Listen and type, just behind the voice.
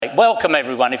great. Welcome,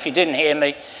 everyone. If you didn't hear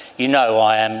me, you know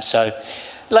I am. So,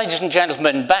 ladies and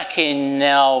gentlemen, back in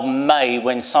now May,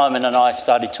 when Simon and I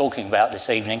started talking about this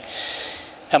evening,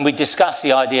 and we discussed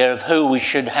the idea of who we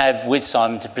should have with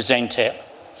Simon to present it.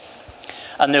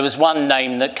 And there was one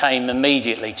name that came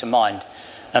immediately to mind,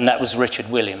 and that was Richard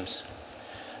Williams.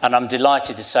 And I'm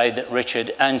delighted to say that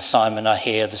Richard and Simon are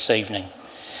here this evening.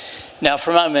 Now,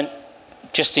 for a moment,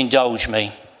 just indulge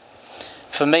me.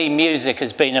 For me, music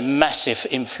has been a massive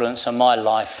influence on my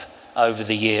life over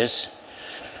the years.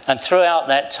 And throughout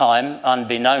that time,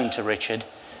 unbeknown to Richard,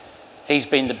 he's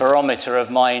been the barometer of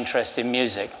my interest in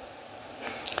music.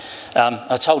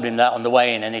 I told him that on the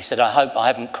way in, and he said, I hope I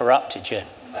haven't corrupted you.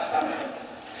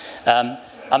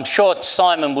 I'm sure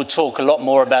Simon will talk a lot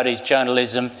more about his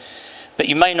journalism, but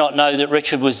you may not know that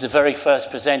Richard was the very first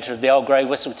presenter of the Old Grey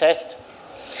Whistle Test,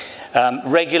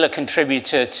 regular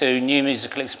contributor to New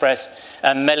Musical Express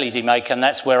and Melody Maker, and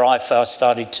that's where I first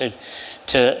started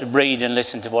to read and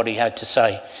listen to what he had to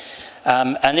say.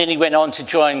 And then he went on to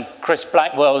join Chris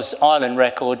Blackwell's Island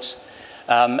Records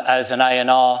as an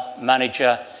A&R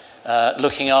manager,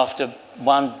 looking after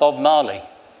one Bob Marley.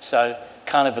 So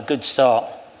kind of a good start.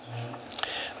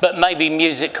 But maybe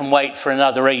music can wait for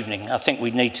another evening. I think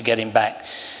we need to get him back.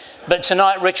 But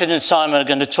tonight, Richard and Simon are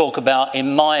going to talk about,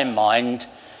 in my mind,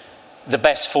 the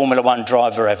best Formula One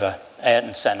driver ever,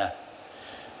 Ayrton Senna.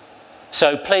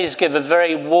 So please give a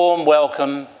very warm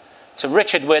welcome to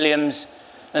Richard Williams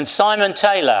and Simon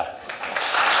Taylor.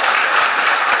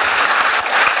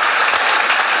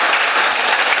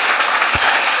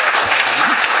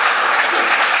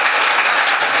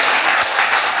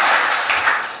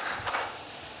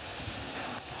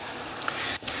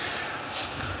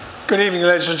 Good evening,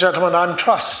 ladies and gentlemen. I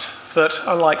trust that,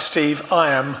 unlike Steve,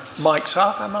 I am mic'd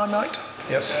up. Am I mic'd up?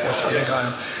 Yes, I think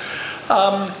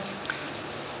I am.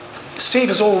 Steve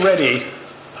has already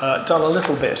done a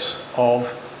little bit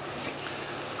of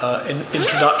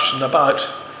introduction about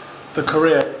the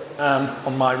career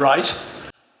on my right.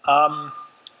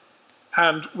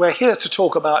 And we're here to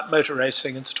talk about motor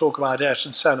racing and to talk about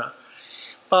Ayrton Senna.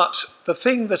 But the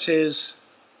thing that is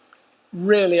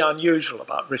really unusual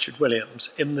about Richard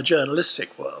Williams in the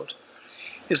journalistic world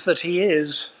is that he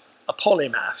is a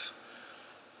polymath.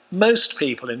 Most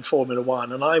people in Formula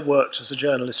One, and I worked as a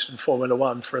journalist in Formula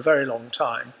One for a very long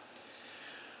time,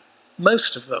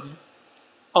 most of them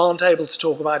aren't able to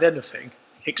talk about anything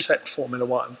except Formula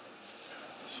One.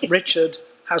 Richard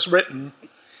has written,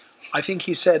 I think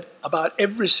he said, about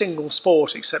every single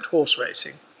sport except horse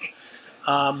racing.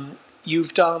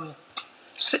 You've done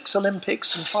 6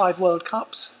 Olympics and 5 World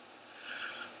Cups.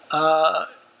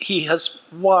 He has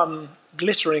won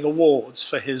glittering awards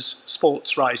for his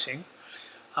sports writing.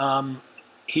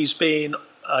 He's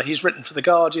written for The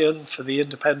Guardian, for The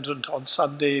Independent on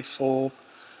Sunday, for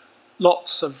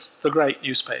lots of the great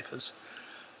newspapers.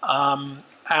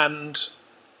 And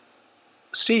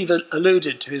Steve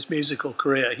alluded to his musical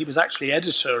career. He was actually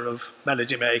editor of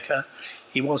Melody Maker.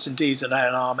 He was indeed an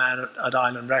A&R man at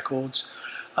Island Records.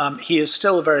 He is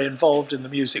still very involved in the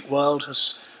music world,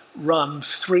 has run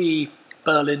 3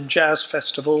 Berlin jazz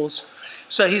festivals.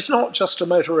 So he's not just a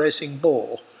motor racing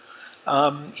bore.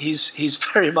 He's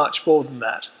very much more than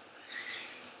that.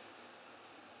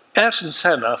 Ayrton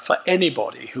Senna, for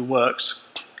anybody who works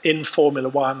in Formula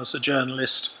One as a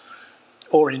journalist,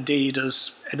 or indeed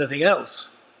as anything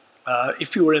else,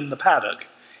 if you were in the paddock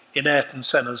in Ayrton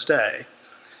Senna's day,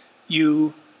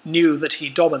 you knew that he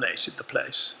dominated the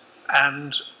place.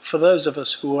 And for those of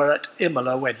us who were at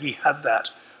Imola when he had that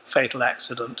fatal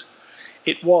accident,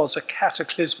 it was a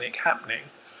cataclysmic happening.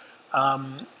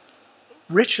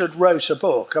 Richard wrote a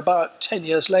book about 10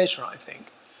 years later, I think,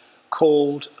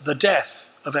 called The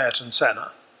Death of Ayrton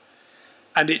Senna.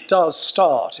 And it does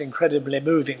start incredibly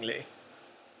movingly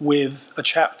with a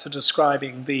chapter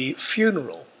describing the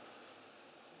funeral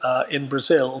in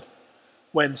Brazil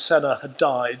when Senna had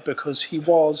died, because he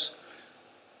was,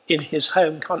 in his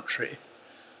home country,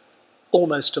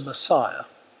 almost a messiah.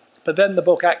 But then the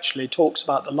book actually talks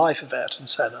about the life of Ayrton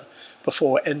Senna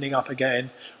before ending up again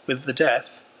with the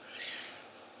death.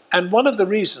 And one of the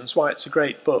reasons why it's a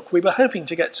great book, we were hoping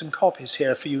to get some copies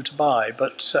here for you to buy,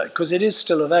 but because it is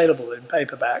still available in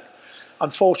paperback.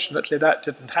 Unfortunately, that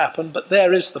didn't happen, but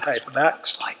there is the paperback.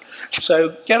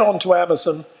 So get on to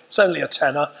Amazon. It's only a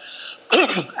tenner,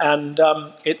 and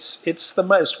it's the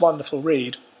most wonderful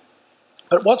read.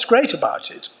 But what's great about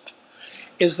it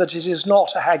is that it is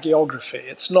not a hagiography.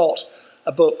 It's not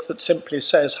a book that simply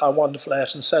says how wonderful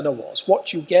Ayrton Senna was.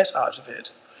 What you get out of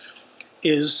it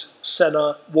is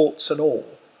Senna, warts and all.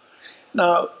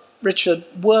 Now, Richard,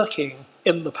 working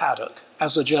in the paddock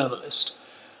as a journalist,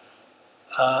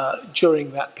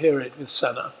 during that period with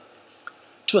Senna.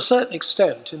 To a certain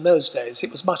extent, in those days,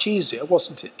 it was much easier,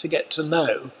 wasn't it, to get to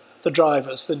know the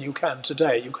drivers than you can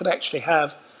today. You could actually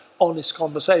have honest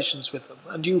conversations with them,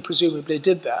 and you presumably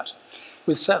did that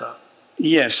with Senna.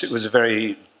 Yes, it was a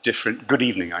very different... Good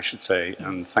evening, I should say,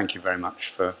 and thank you very much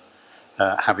for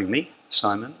having me,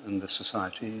 Simon, and the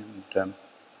Society, and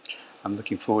I'm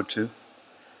looking forward to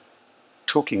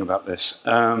talking about this.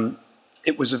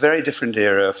 It was a very different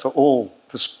era for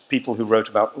people who wrote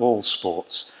about all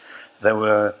sports. There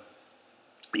were,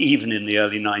 even in the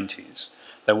early 90s,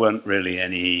 there weren't really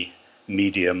any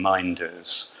media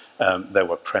minders. There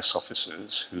were press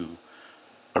officers who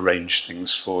arranged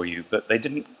things for you, but they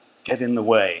didn't get in the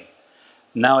way.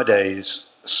 Nowadays,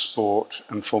 sport,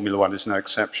 and Formula One is no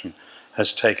exception,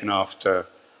 has taken after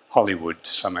Hollywood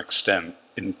to some extent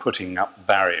in putting up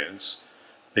barriers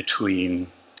between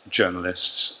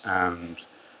journalists and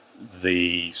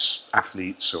the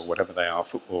athletes, or whatever they are,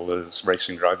 footballers,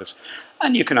 racing drivers.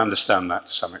 And you can understand that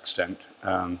to some extent.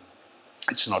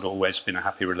 It's not always been a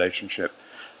happy relationship.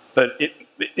 But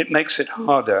it makes it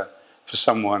harder for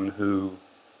someone who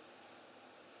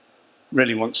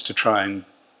really wants to try and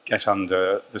get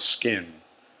under the skin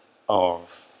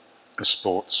of a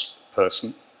sports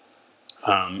person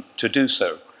to do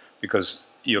so, because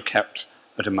you're kept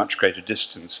at a much greater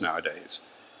distance nowadays.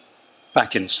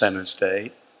 Back in Senna's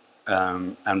day,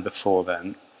 and before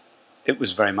then, it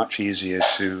was very much easier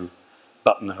to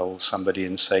buttonhole somebody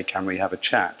and say, can we have a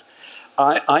chat?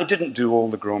 I didn't do all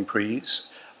the Grand Prix,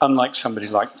 unlike somebody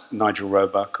like Nigel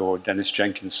Roebuck or Dennis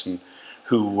Jenkinson,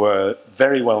 who were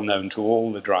very well known to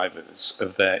all the drivers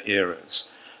of their eras.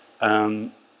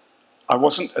 I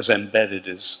wasn't as embedded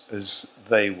as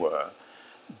they were,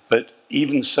 but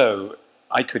even so,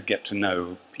 I could get to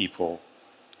know people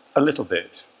a little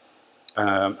bit,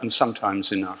 and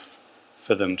sometimes enough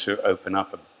for them to open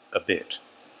up a bit.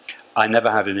 I never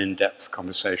had an in-depth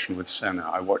conversation with Senna.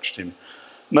 I watched him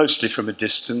mostly from a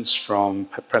distance, from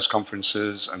press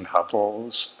conferences and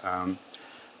huddles.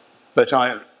 But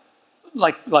I,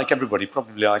 like everybody,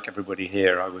 probably like everybody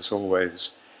here, I was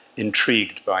always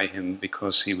intrigued by him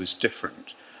because he was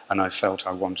different, and I felt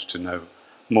I wanted to know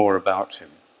more about him.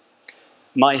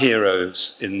 My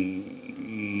heroes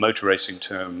in motor racing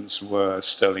terms were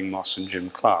Stirling Moss and Jim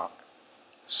Clark,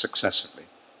 successively,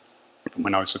 from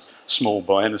when I was a small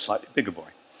boy and a slightly bigger boy.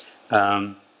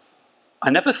 I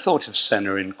never thought of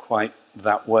Senna in quite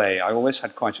that way. I always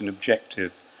had quite an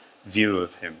objective view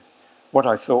of him. What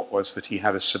I thought was that he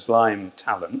had a sublime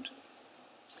talent,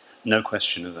 no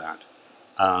question of that,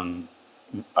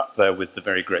 up there with the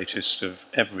very greatest of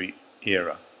every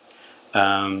era,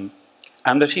 and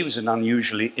that he was an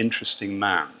unusually interesting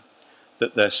man,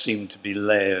 that there seemed to be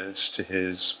layers to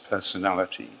his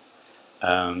personality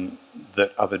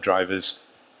that other drivers,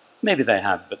 maybe they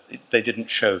had, but they didn't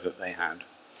show that they had.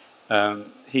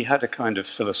 He had a kind of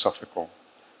philosophical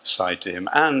side to him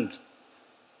and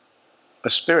a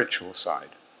spiritual side,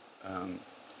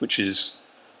 which is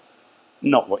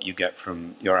not what you get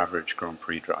from your average Grand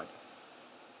Prix driver.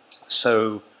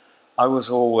 So I was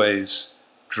always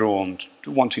drawn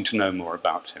to wanting to know more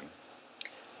about him.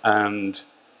 And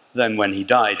then when he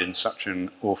died in such an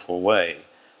awful way,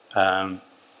 I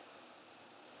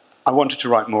wanted to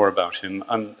write more about him.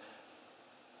 And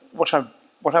what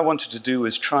I wanted to do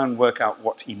was try and work out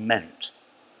what he meant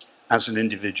as an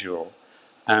individual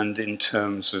and in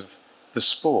terms of the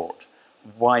sport,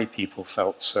 why people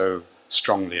felt so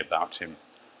strongly about him,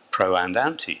 pro and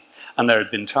anti. And there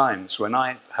had been times when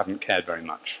I haven't cared very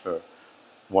much for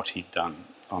what he'd done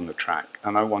on the track,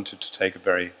 and I wanted to take a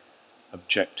very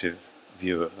objective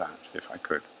view of that, if I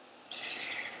could.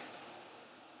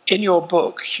 In your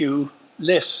book, you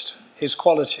list his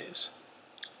qualities.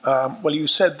 Well, you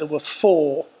said there were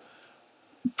 4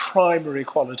 primary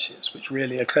qualities which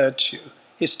really occurred to you.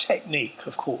 His technique,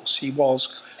 of course, he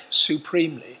was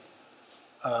supremely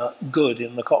good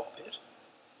in the cockpit.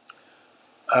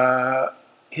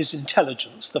 His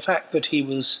intelligence, the fact that he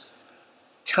was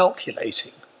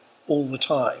calculating all the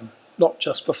time, not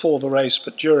just before the race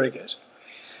but during it.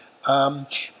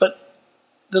 But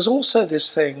there's also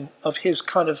this thing of his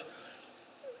kind of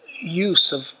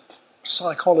use of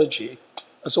psychology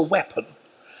as a weapon.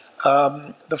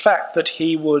 The fact that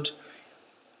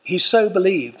he so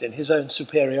believed in his own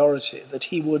superiority that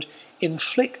he would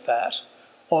inflict that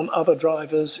on other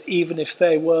drivers, even if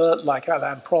they were, like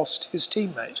Alain Prost, his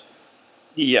teammate.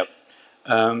 Yep.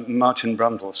 Martin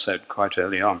Brundle said quite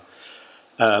early on,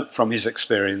 from his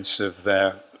experience of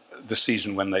the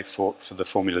season when they fought for the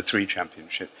Formula 3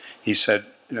 championship, he said,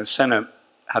 Senna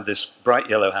had this bright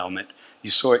yellow helmet. You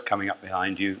saw it coming up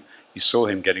behind you. You saw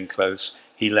him getting close.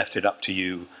 he left it up to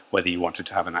you whether you wanted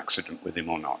to have an accident with him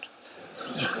or not.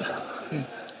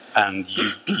 And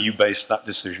you based that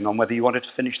decision on whether you wanted to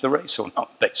finish the race or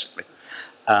not, basically.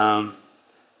 And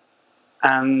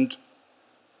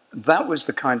that was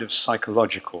the kind of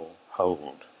psychological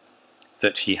hold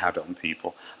that he had on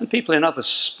people. And people in other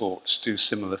sports do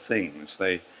similar things.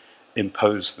 They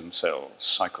impose themselves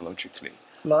psychologically.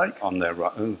 Like? On their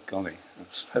right. Oh, golly. I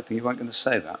was hoping you weren't going to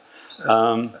say that.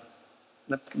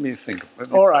 Give me a think.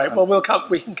 All right, well,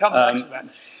 we can come back to that.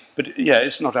 But yeah,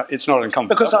 it's not uncommon.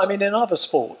 Because, I mean, in other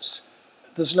sports,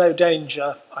 there's no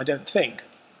danger, I don't think,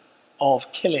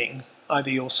 of killing either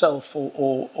yourself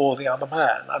or the other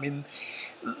man. I mean,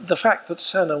 the fact that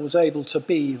Senna was able to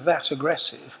be that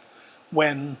aggressive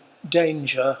when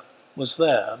danger was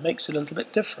there makes it a little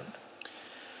bit different.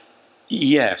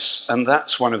 Yes, and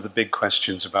that's one of the big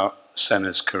questions about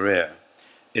Senna's career,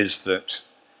 is that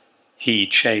he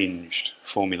changed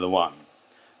Formula One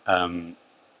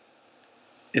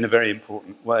in a very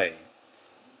important way,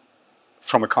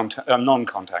 from a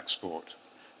non-contact sport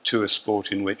to a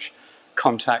sport in which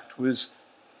contact was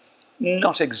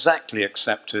not exactly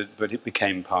accepted, but it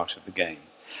became part of the game.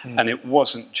 And it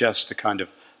wasn't just a kind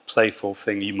of playful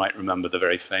thing. You might remember the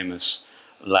very famous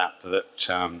lap that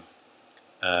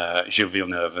Gilles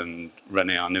Villeneuve and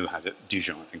René Arnoux had at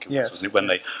Dijon, I think it was, wasn't it? When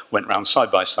they went round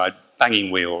side by side,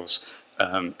 banging wheels,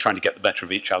 trying to get the better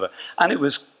of each other. And it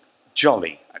was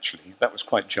jolly, actually. That was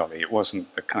quite jolly. It wasn't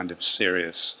a kind of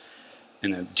serious,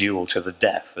 duel to the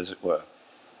death, as it were.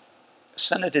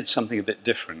 Senna did something a bit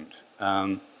different.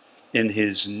 In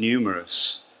his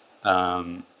numerous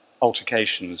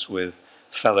altercations with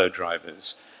fellow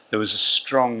drivers, there was a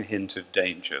strong hint of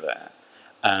danger there,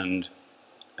 and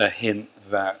a hint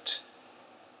that,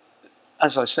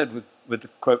 as I said with the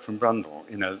quote from Brundle,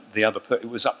 it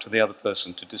was up to the other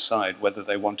person to decide whether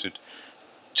they wanted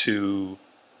to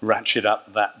ratchet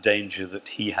up that danger that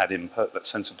he had imposed, that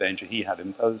sense of danger he had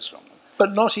imposed on them.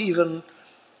 But not even,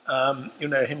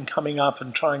 him coming up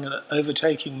and trying an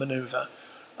overtaking manoeuvre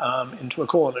into a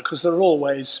corner, because there are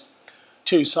always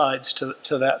two sides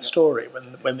to that story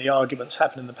when the arguments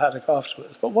happen in the paddock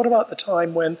afterwards. But what about the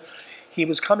time when he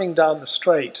was coming down the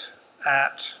straight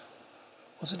at,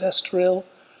 was it Estoril?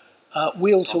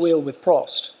 Wheel to wheel with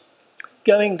Prost,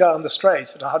 going down the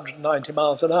straight at 190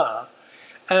 miles an hour,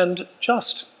 and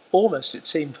just almost, it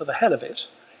seemed, for the hell of it,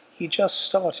 he just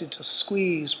started to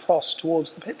squeeze Prost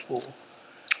towards the pit wall.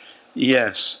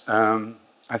 Yes,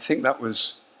 I think that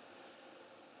was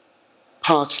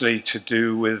partly to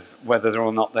do with whether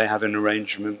or not they had an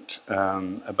arrangement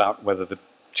about whether the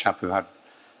chap who had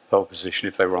pole position,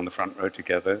 if they were on the front row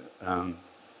together,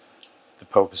 the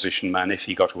pole position man, if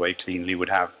he got away cleanly, would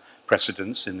have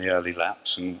precedence in the early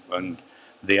laps, and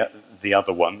the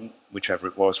other one, whichever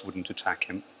it was, wouldn't attack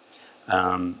him.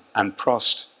 And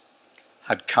Prost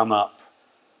had come up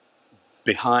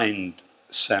behind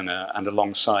Senna and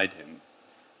alongside him,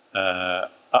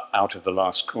 out of the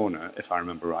last corner, if I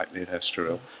remember rightly, at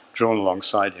Estoril, drawn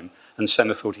alongside him, and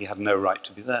Senna thought he had no right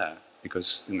to be there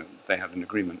because they had an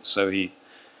agreement. So he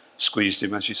squeezed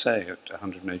him, as you say, at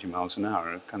 180 miles an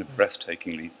hour, a kind of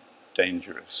breathtakingly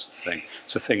dangerous thing.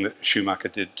 It's a thing that Schumacher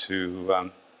did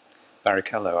to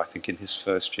Barrichello, I think, in his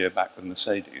first year back with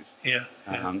Mercedes. Yeah.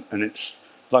 And it's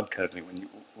blood-curdling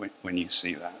when you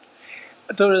see that.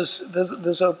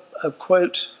 There's a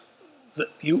quote that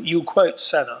you quote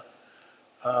Senna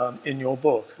in your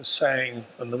book as saying,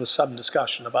 and there was some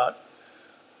discussion about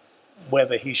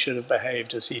whether he should have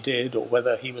behaved as he did or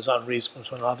whether he was unreasonable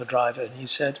to another driver, and he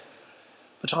said,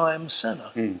 "But I am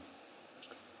Senna."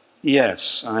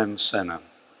 Yes, I am Senna.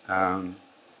 And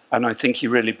I think he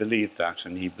really believed that,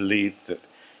 and he believed that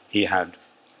he had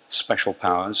special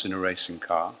powers in a racing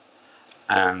car,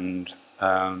 and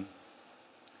that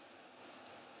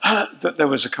there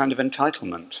was a kind of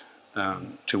entitlement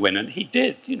to win. And he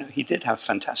did have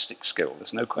fantastic skill,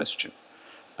 there's no question.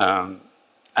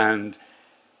 And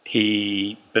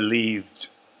he believed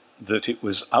that it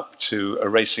was up to a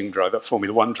racing driver, a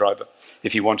Formula One driver,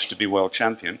 if he wanted to be world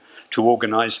champion, to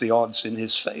organise the odds in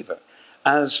his favour,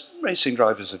 as racing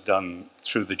drivers have done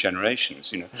through the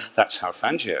generations. That's how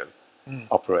Fangio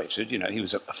operated. He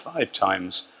was a 5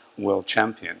 times world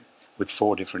champion with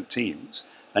 4 different teams,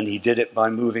 and he did it by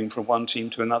moving from one team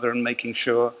to another and making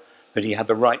sure that he had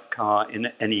the right car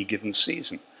in any given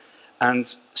season.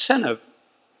 And Senna,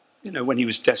 when he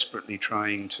was desperately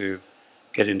trying to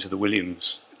get into the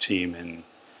Williams team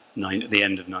at the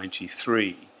end of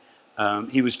 '93,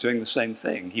 he was doing the same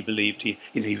thing. He believed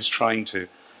he was trying to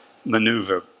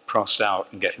manoeuvre Prost out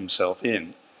and get himself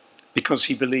in because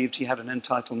he believed he had an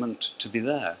entitlement to be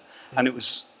there. And it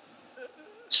was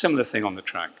similar thing on the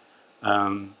track.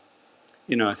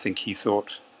 I think he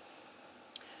thought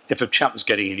if a chap was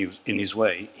getting in his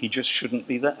way, he just shouldn't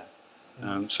be there.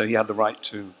 So he had the right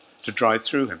to drive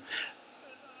through him.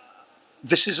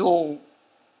 This is all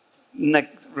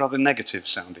rather negative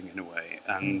sounding in a way,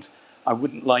 and I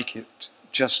wouldn't like it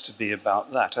just to be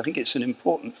about that. I think it's an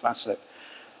important facet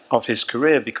of his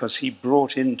career because he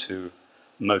brought into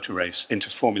into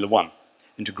Formula One,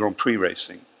 into Grand Prix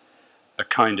racing, a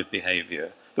kind of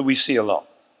behaviour that we see a lot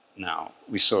now.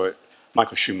 We saw it,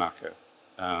 Michael Schumacher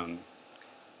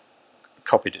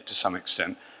copied it to some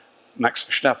extent. Max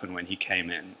Verstappen, when he came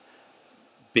in,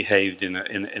 behaved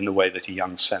in the way that a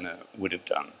young Senna would have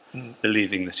done,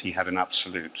 believing that he had an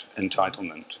absolute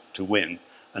entitlement to win,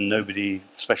 and nobody,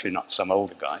 especially not some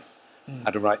older guy,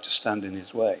 had a right to stand in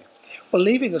his way. Well,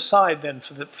 leaving aside then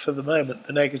for the moment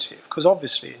the negative, because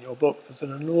obviously in your book there's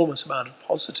an enormous amount of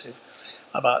positive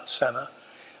about Senna,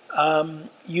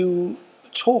 you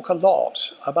talk a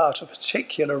lot about a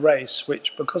particular race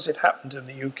which, because it happened in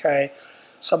the UK,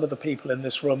 some of the people in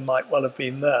this room might well have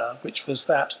been there, which was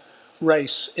that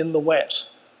race in the wet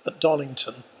at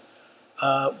Donington,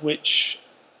 which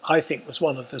I think was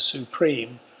one of the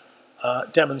supreme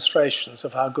demonstrations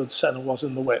of how good Senna was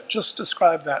in the wet. Just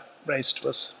describe that race to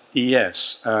us.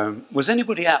 Yes. Was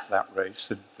anybody at that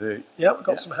race? Yeah, we've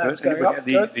got some hands going up.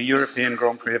 The European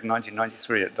Grand Prix of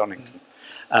 1993 at Donington.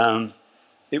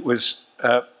 It was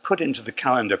put into the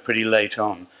calendar pretty late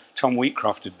on. Tom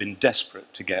Wheatcroft had been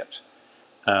desperate to get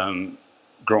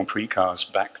Grand Prix cars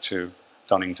back to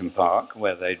Donington Park,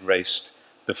 where they'd raced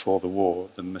before the war,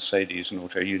 the Mercedes and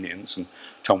Auto Unions, and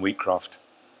Tom Wheatcroft,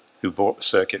 who bought the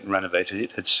circuit and renovated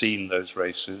it, had seen those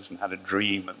races and had a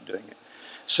dream of doing it.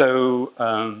 So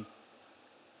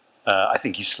I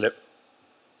think he slipped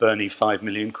Bernie £5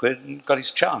 million and got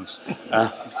his chance,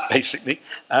 basically.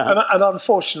 And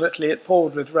unfortunately, it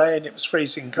poured with rain. It was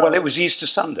freezing cold. Well, it was Easter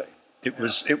Sunday. It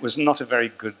was not a very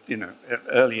good,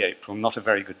 early April, not a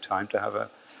very good time to have a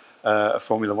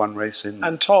Formula One race in.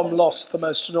 And Tom lost the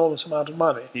most enormous amount of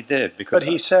money. He did, because.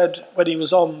 But he said when he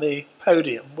was on the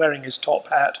podium wearing his top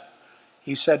hat,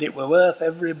 he said it were worth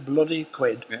every bloody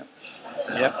quid.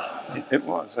 Yeah, it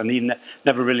was, and he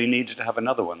never really needed to have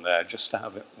another one there. Just to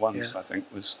have it once, I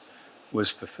think, was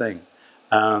the thing.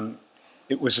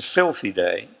 It was a filthy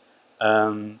day.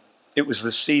 It was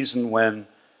the season when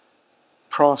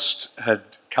Prost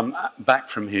had come back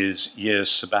from his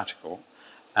year's sabbatical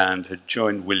and had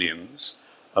joined Williams,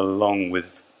 along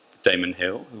with Damon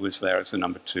Hill, who was there as the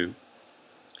number 2.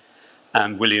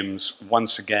 And Williams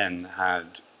once again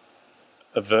had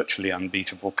a virtually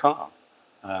unbeatable car.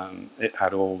 It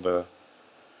had all the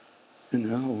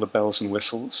bells and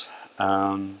whistles,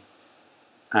 and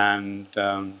had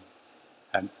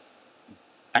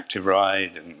active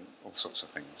ride and all sorts of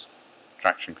things,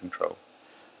 traction control.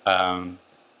 And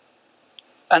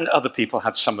other people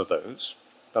had some of those,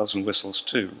 bells and whistles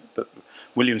too, but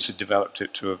Williams had developed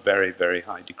it to a very, very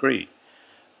high degree.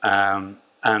 And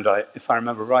if I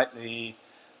remember rightly,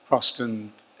 Prost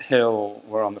and Hill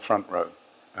were on the front row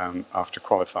after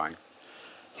qualifying.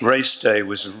 Race day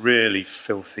was a really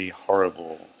filthy,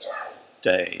 horrible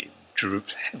day,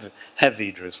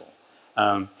 heavy drizzle.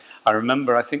 I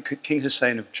remember, I think King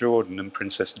Hussein of Jordan and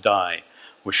Princess Di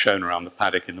were shown around the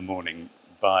paddock in the morning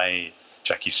by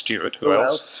Jackie Stewart, who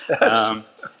else?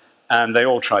 And they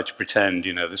all tried to pretend,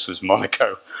 this was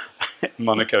Monaco,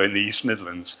 Monaco in the East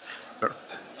Midlands. But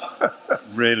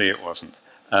really it wasn't.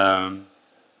 But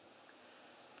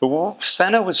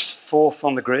Senna was 4th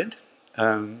on the grid,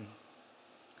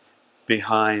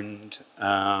 behind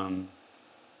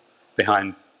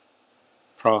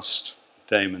Prost,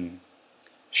 Damon,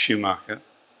 Schumacher.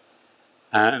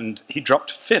 And he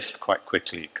dropped 5th quite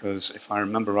quickly, because if I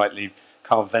remember rightly,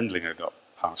 Carl Wendlinger got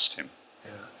past him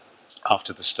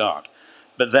after the start.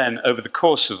 But then, over the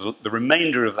course of the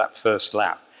remainder of that first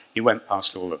lap, he went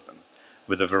past all of them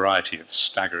with a variety of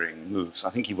staggering moves. I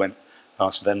think he went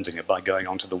past Wendlinger by going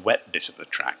onto the wet bit of the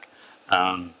track.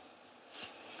 I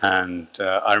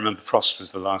remember Prost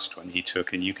was the last one he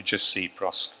took, and you could just see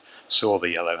Prost saw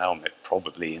the yellow helmet,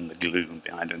 probably in the gloom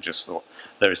behind, and just thought,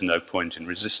 there is no point in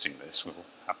resisting this, we'll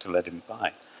have to let him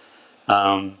by.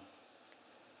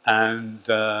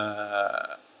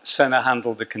 Senna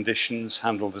handled the conditions,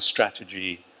 handled the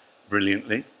strategy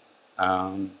brilliantly,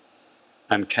 and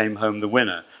came home the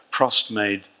winner. Prost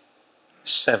made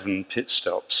 7 pit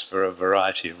stops for a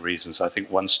variety of reasons. I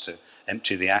think once to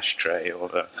empty the ashtray, or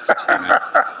the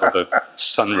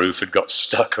sunroof had got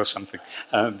stuck or something.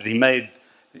 But he made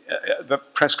the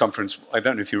press conference. I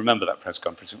don't know if you remember that press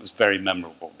conference. It was very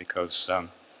memorable because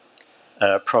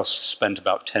Prost spent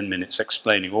about 10 minutes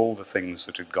explaining all the things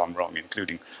that had gone wrong,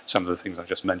 including some of the things I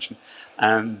just mentioned.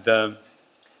 And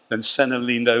then Senna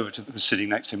leaned over to the, sitting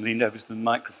next to him, leaned over to the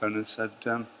microphone and said,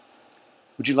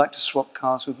 would you like to swap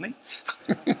cars with me?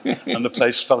 And the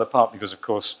place fell apart because, of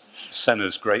course,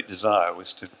 Senna's great desire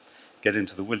was to get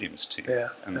into the Williams team.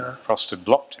 And Prost had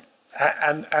blocked him.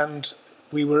 And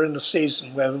we were in a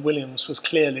season where Williams was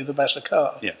clearly the better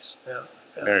car. Yes.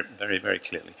 Very, very, very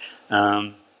clearly.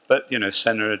 But, you know,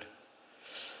 Senna had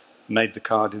made the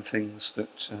car do things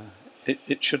that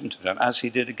it shouldn't have done, as he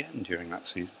did again during that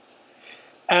season.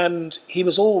 And he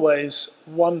was always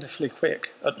wonderfully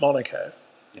quick at Monaco.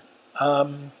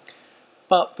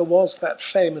 But there was that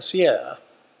famous year.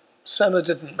 Senna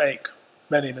didn't make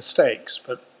many mistakes,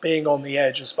 but being on the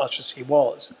edge as much as he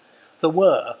was, there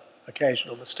were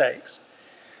occasional mistakes.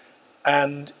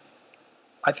 And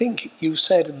I think you've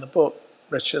said in the book,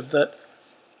 Richard, that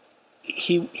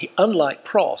he unlike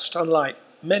Prost, unlike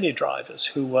many drivers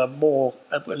who were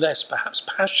less perhaps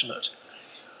passionate,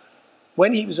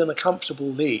 when he was in a comfortable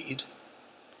lead,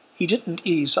 he didn't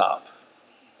ease up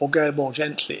or go more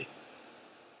gently,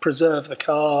 preserve the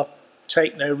car,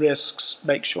 take no risks,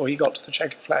 make sure he got to the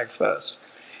checkered flag first.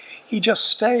 He just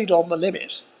stayed on the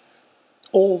limit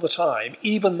all the time,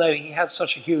 even though he had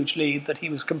such a huge lead that he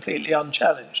was completely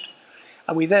unchallenged.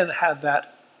 And we then had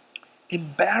that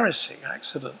embarrassing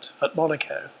accident at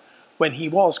Monaco when he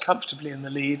was comfortably in the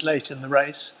lead late in the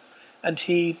race and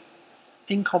he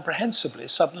incomprehensibly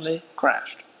suddenly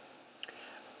crashed.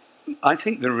 I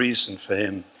think the reason for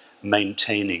him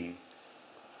maintaining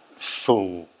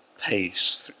full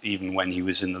pace even when he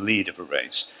was in the lead of a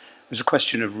race was a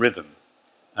question of rhythm.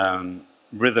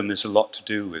 Rhythm is a lot to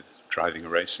do with driving a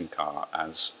racing car,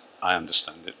 as I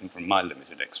understand it, and from my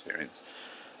limited experience.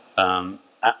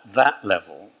 At that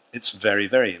level, it's very,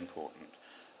 very important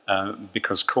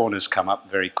because corners come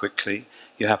up very quickly.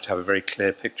 You have to have a very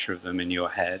clear picture of them in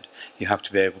your head. You have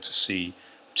to be able to see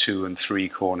 2 and 3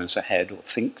 corners ahead, or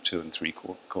think 2 and 3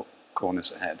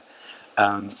 corners ahead.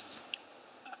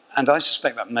 And I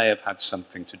suspect that may have had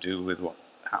something to do with what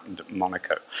happened at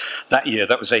Monaco. That year,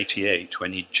 that was 88,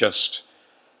 when he just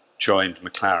joined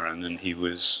McLaren and he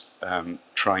was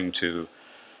trying to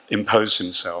impose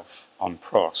himself on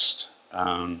Prost,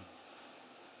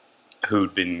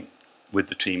 who'd been with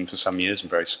the team for some years and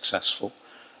very successful.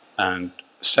 And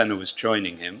Senna was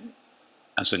joining him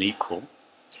as an equal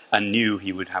and knew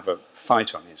he would have a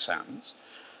fight on his hands.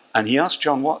 And he asked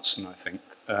John Watson, I think,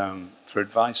 for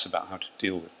advice about how to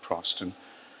deal with Prost.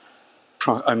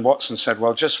 And Watson said,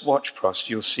 well, just watch Prost.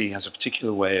 You'll see he has a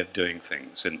particular way of doing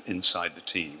things inside the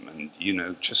team. And, you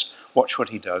know, just watch what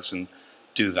he does and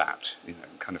do that, you know,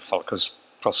 kind of follow, because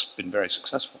Prost's been very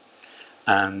successful.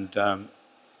 And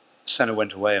Senna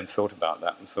went away and thought about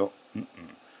that and thought,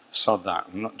 sod that,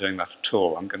 I'm not doing that at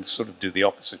all. I'm going to sort of do the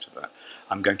opposite of that.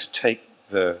 I'm going to take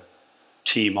the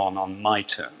team on my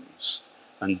terms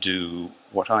and do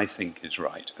what I think is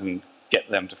right and get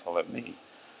them to follow me.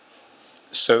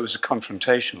 So it was a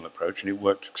confrontational approach, and it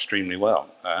worked extremely well.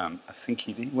 I think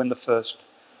he did win the first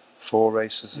 4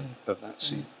 races of that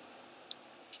season.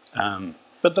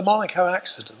 But the Monaco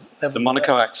accident... The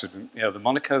Monaco accident, the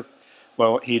Monaco...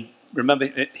 Well, he'd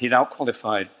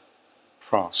out-qualified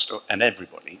Prost and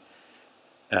everybody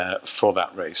for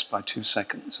that race by 2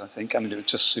 seconds, I think. I mean, it was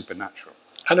just supernatural.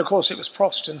 And, of course, it was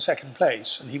Prost in second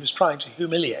place, and he was trying to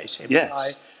humiliate him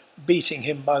by beating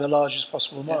him by the largest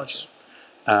possible margin.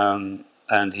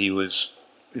 And he was,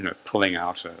 you know, pulling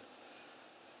out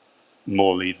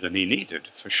more lead than he needed,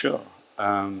 for sure.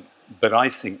 But I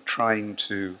think trying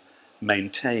to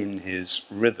maintain his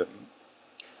rhythm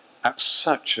at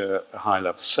such a high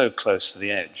level, so close to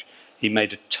the edge, he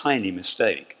made a tiny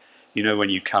mistake. You know, when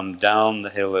you come down the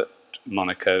hill at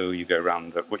Monaco, you go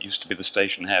around what used to be the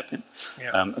station hairpin,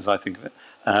 as I think of it,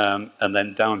 and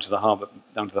then down to the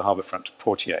harbour front to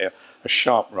Portier, a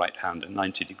sharp right-hander,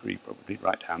 90-degree probably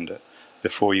right-hander,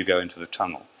 before you go into the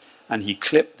tunnel. And he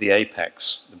clipped the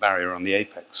apex, the barrier on the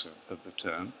apex of the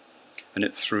turn, and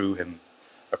it threw him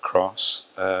across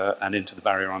and into the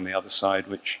barrier on the other side,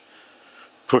 which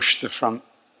pushed the front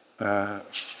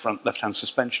left-hand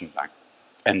suspension back.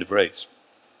 End of race.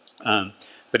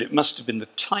 But it must have been the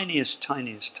tiniest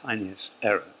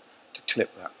error to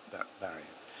clip that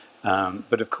barrier.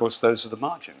 But of course, those are the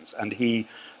margins. And he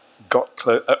got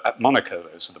at Monaco,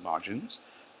 those are the margins.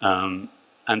 And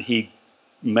he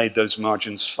made those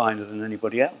margins finer than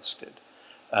anybody else did.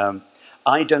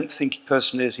 I don't think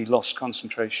personally that he lost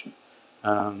concentration,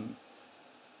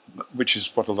 which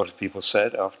is what a lot of people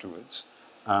said afterwards.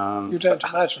 You don't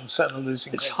imagine Senna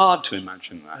losing It's confidence. hard to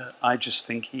imagine that. Yeah. I just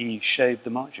think he shaved the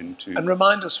margin to... And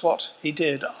remind us what he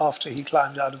did after he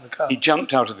climbed out of the car. He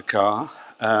jumped out of the car,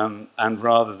 and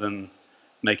rather than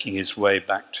making his way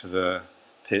back to the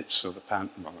pits, or the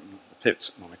pits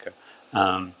at Monaco,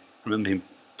 I remember him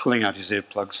pulling out his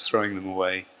earplugs, throwing them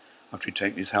away after he'd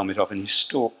taken his helmet off, and he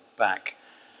stalked back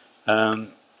to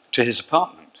his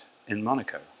apartment in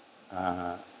Monaco,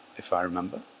 if I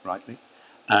remember rightly,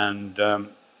 and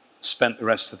spent the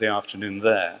rest of the afternoon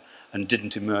there and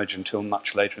didn't emerge until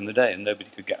much later in the day, and nobody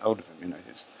could get hold of him. You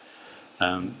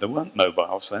know, there weren't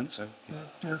mobiles then, so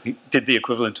he did the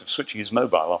equivalent of switching his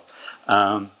mobile off,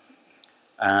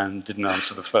 and didn't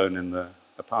answer the phone in the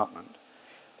apartment.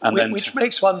 And Which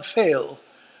makes one feel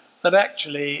that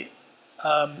actually,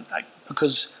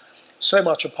 because so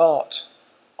much a part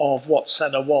of what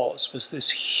Senna was this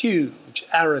huge,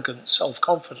 arrogant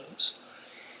self-confidence.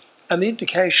 And the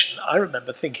indication, I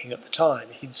remember thinking at the time,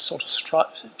 he'd sort of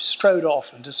strode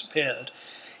off and disappeared.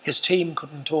 His team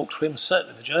couldn't talk to him,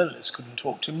 certainly the journalists couldn't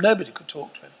talk to him, nobody could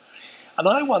talk to him. And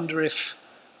I wonder if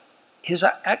his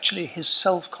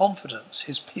self-confidence,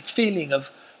 his feeling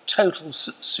of total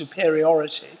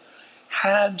superiority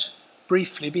had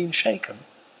briefly been shaken.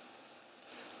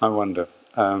 I wonder.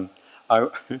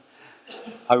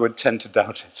 I would tend to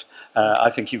doubt it. I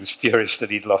think he was furious that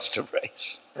he'd lost a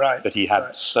race. Right. That he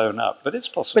had sewn up. But it's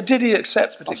possible. But did he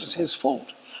accept that it was his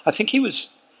fault? I think he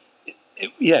was...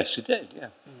 yes, he did, yeah.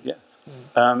 Yes.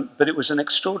 But it was an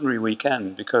extraordinary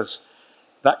weekend because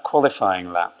that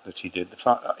qualifying lap that he did,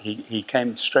 he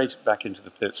came straight back into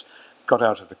the pits, got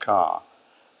out of the car,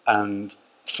 and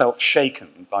felt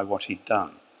shaken by what he'd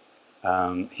done.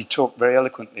 He talked very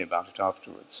eloquently about it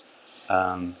afterwards,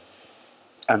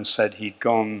 and said he'd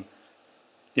gone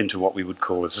into what we would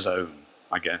call a zone,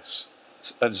 I guess,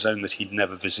 a zone that he'd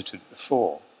never visited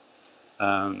before,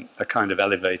 a kind of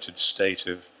elevated state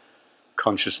of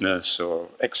consciousness or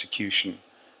execution,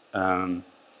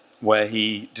 where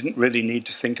he didn't really need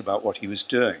to think about what he was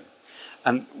doing.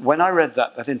 And when I read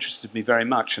that, that interested me very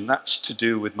much, and that's to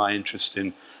do with my interest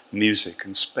in music,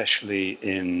 and especially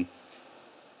in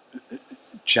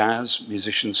jazz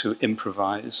musicians who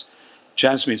improvise.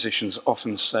 Jazz musicians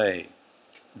often say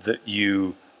that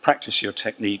you practice your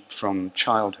technique from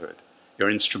childhood, your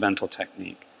instrumental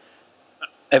technique,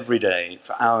 every day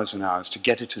for hours and hours to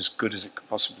get it as good as it could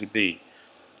possibly be,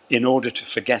 in order to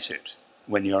forget it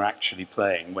when you're actually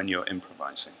playing, when you're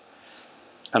improvising.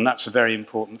 And that's a very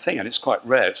important thing, and it's quite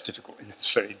rare. It's difficult.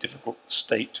 It's a very difficult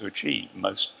state to achieve.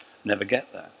 Most never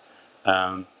get there.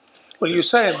 Well, you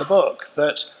say in the book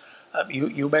that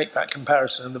you make that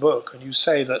comparison in the book, and you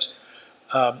say that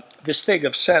this thing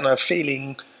of Senna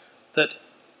feeling that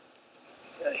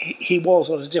he was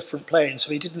on a different plane,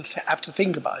 so he didn't have to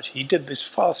think about it. He did this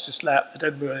fastest lap that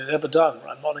anybody had ever done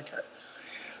around Monaco.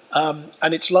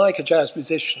 And it's like a jazz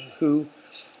musician who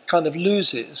kind of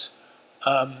loses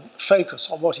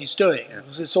focus on what he's doing.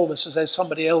 Because it's almost as though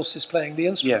somebody else is playing the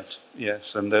instrument.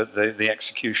 Yes, and the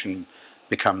execution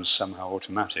becomes somehow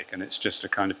automatic, and it's just a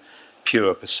kind of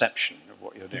pure perception of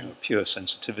what you're doing, a pure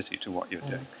sensitivity to what you're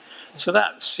doing. So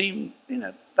that seemed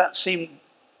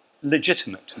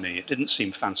legitimate to me. It didn't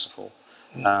seem fanciful.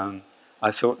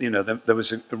 I thought, there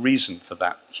was a reason for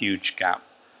that huge gap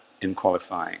in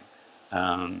qualifying,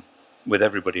 with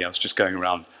everybody else just going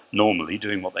around normally,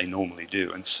 doing what they normally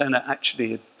do. And Senna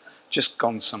actually had just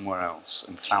gone somewhere else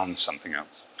and found something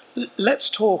else. Let's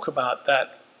talk about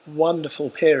that wonderful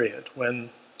period when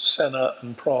Senna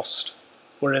and Prost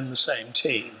were in the same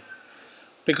team.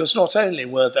 Because not only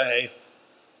were they,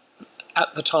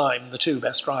 at the time, the two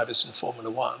best drivers in Formula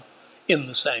One in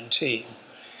the same team,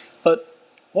 but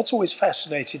what's always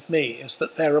fascinated me is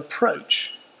that their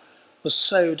approach was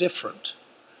so different.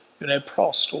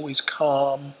 Prost always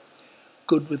calm,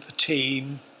 good with the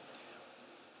team,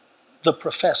 the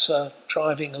professor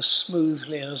driving as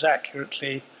smoothly and as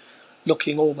accurately,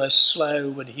 looking almost slow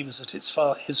when he was at his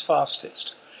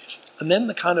fastest. And then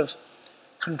the kind of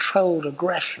controlled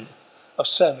aggression of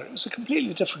Senna. It was a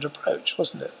completely different approach,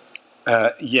 wasn't it?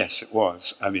 Yes, it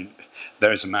was. I mean,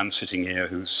 there is a man sitting here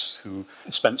who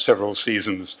spent several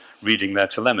seasons reading their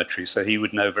telemetry, so he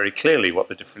would know very clearly what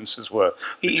the differences were.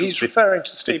 He's referring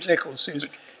to Steve Nichols, who's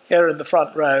here in the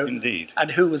front row. Indeed.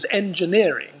 And who was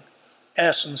engineering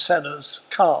Ayrton Senna's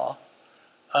car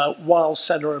while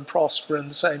Senna and Prost were in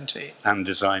the same team. And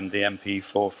designed the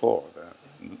MP44, the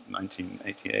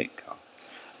 1988 car.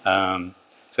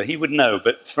 So he would know,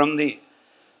 but from the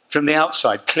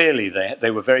outside, clearly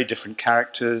they were very different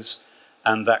characters,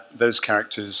 and that those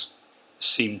characters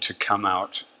seemed to come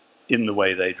out in the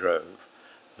way they drove.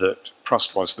 that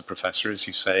Prost was the professor, as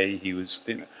you say. He was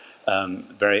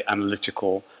very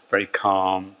analytical, very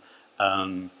calm.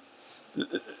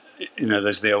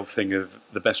 There's the old thing of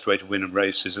the best way to win a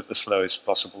race is at the slowest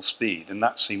possible speed, and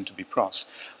that seemed to be Prost.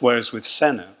 Whereas with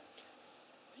Senna,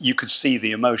 you could see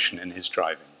the emotion in his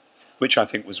driving, which I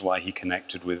think was why he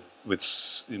connected with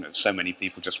so many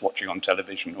people just watching on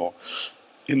television or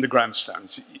in the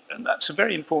grandstands. And that's a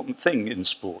very important thing in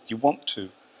sport. You want to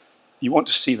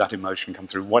see that emotion come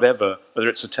through, whether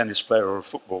it's a tennis player or a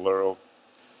footballer or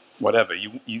whatever.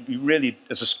 You really,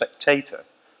 as a spectator,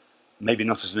 maybe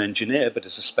not as an engineer, but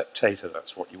as a spectator,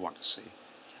 that's what you want to see.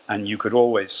 And you could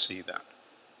always see that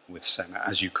with Senna,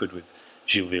 as you could with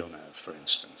Gilles Villeneuve, for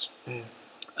instance.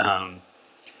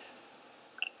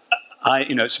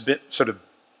 It's a bit sort of,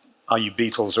 are you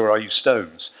Beatles or are you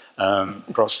Stones?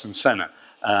 Prost and Senna.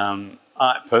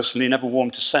 I personally never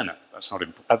warmed to Senna. That's not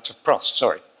to Prost,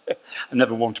 sorry. I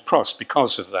never warmed to Prost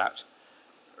because of that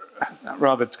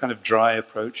rather kind of dry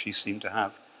approach he seemed to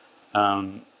have.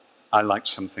 I liked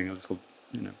something a little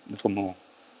more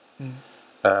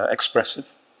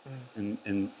expressive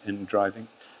in driving.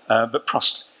 But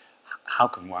Prost, how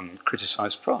can one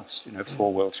criticise Prost?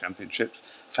 4 world championships,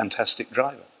 fantastic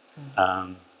driver.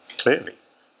 Clearly,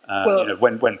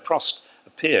 when Prost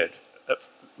appeared,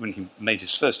 when he made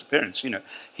his first appearance,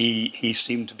 he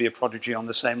seemed to be a prodigy on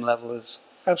the same level as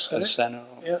Senna.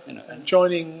 And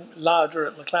joining Lauda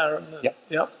at McLaren.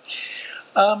 Yep.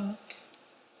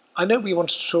 I know we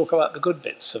wanted to talk about the good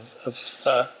bits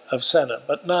of Senna,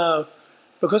 but now,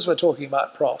 because we're talking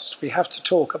about Prost, we have to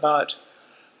talk about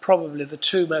probably the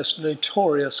 2 most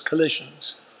notorious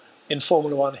collisions in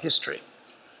Formula One history.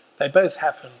 They both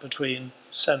happened between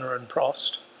Senna and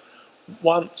Prost.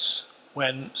 Once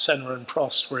when Senna and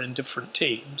Prost were in different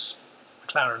teams,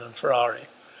 McLaren and Ferrari,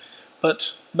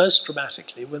 but most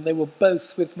dramatically when they were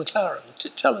both with McLaren.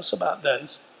 Tell us about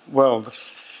those. Well, the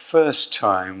first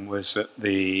time was at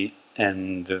the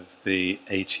end of the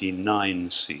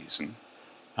 89 season.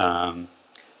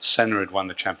 Senna had won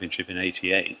the championship in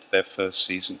 88, their first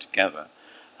season together,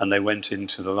 and they went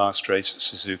into the last race at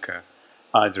Suzuka.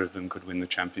 Either of them could win the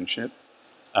championship.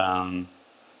 And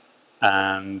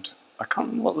I can't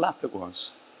remember what lap it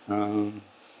was.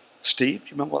 Steve, do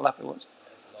you remember what lap it was?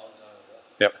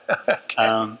 Yep.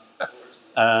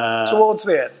 Towards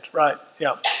the end, right,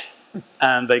 yeah.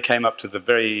 And they came up to the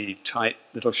very tight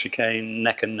little chicane,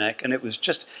 neck and neck, and it was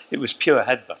pure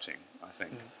headbutting, I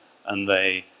think. And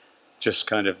they just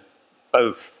kind of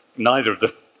neither of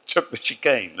them took the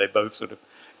chicane. They both sort of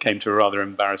came to a rather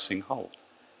embarrassing halt.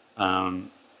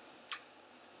 And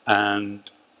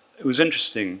it was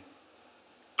interesting.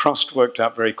 Prost worked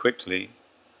out very quickly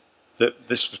that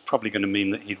this was probably going to mean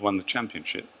that he'd won the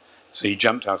championship. So he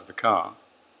jumped out of the car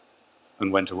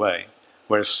and went away.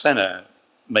 Whereas Senna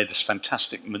made this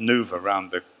fantastic maneuver around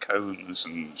the cones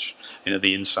and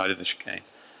the inside of the chicane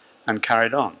and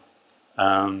carried on.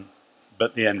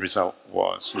 But the end result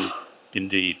was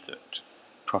indeed that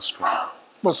Prost won.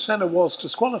 Well, Senna was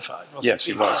disqualified, wasn't he? Yes,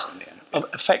 he was in the end.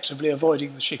 Effectively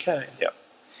avoiding the chicane. Yeah.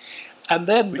 And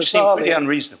then which seemed pretty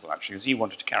unreasonable, actually, because he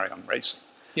wanted to carry on racing,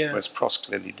 whereas Prost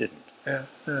clearly didn't. Yeah.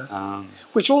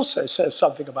 Which also says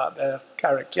something about their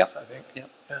characters, I think. Yeah.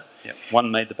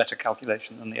 One made the better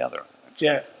calculation than the other,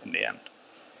 actually, in the end.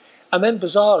 And then,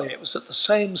 bizarrely, it was at the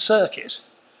same circuit,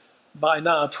 by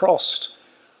now Prost,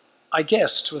 I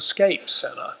guess, to escape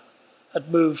Senna, had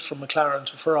moved from McLaren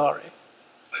to Ferrari.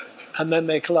 And then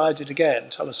they collided again.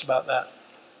 Tell us about that.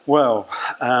 Well,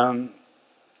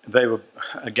 they were,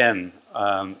 again,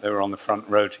 they were on the front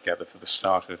row together for the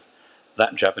start of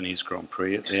that Japanese Grand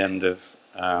Prix at the end of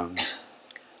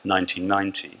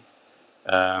 1990.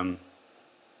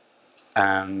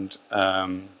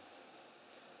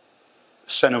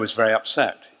 Senna was very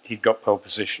upset. He'd got pole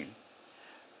position,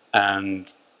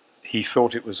 and he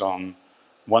thought it was on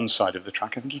one side of the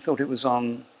track. I think he thought it was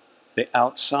on the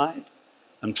outside,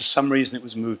 and for some reason it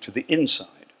was moved to the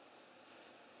inside,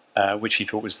 which he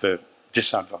thought was the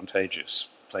disadvantageous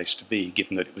place to be,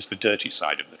 given that it was the dirty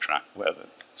side of the track where the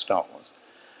start was.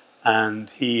 And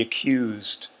he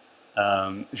accused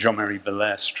Jean-Marie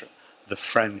Balestre, the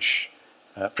French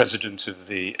president of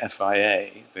the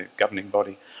FIA, the governing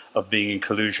body, of being in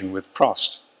collusion with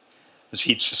Prost, as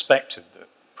he'd suspected that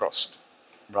Prost,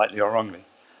 rightly or wrongly,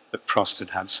 that Prost had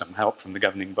had some help from the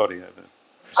governing body over the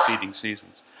preceding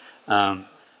seasons.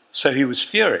 So he was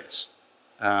furious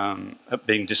at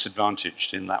being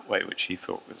disadvantaged in that way, which he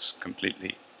thought was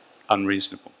completely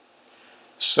unreasonable.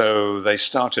 So they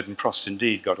started, and Prost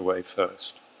indeed got away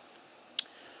first.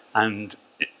 And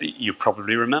you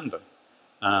probably remember,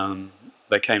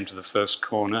 they came to the first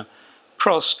corner.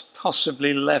 Prost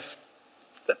possibly left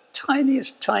the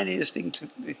tiniest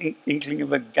inkling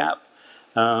of a gap.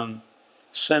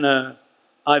 Senna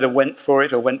either went for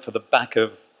it or went for the back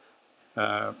of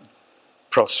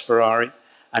Prost's Ferrari,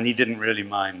 and he didn't really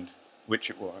mind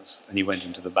which it was, and he went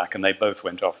into the back, and they both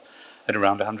went off at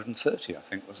around 130, I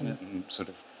think, wasn't it? And sort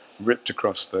of ripped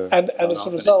across the... And as a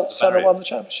result, Senna won the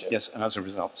championship. Yes, and as a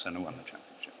result, Senna won the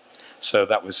championship. So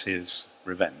that was his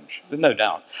revenge, no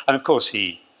doubt. And of course,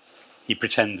 he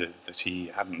pretended that he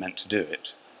hadn't meant to do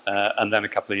it, and then a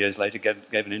couple of years later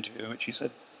gave an interview in which he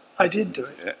said, I did do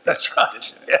it. Yeah. That's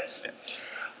right, yes.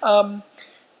 Yeah.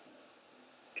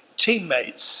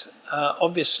 Teammates,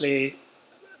 obviously,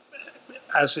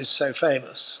 as is so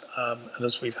famous, and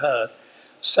as we've heard,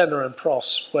 Senna and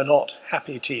Prost were not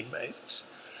happy teammates.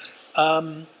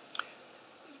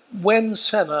 When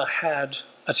Senna had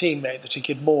a teammate that he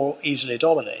could more easily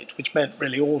dominate, which meant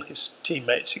really all his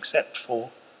teammates except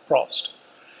for Prost,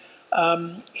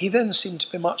 he then seemed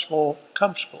to be much more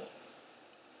comfortable.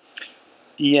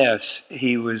 Yes,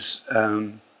 he was,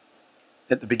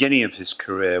 at the beginning of his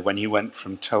career, when he went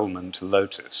from Toleman to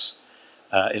Lotus,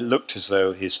 it looked as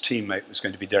though his teammate was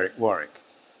going to be Derek Warwick.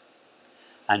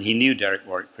 And he knew Derek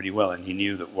Warwick pretty well, and he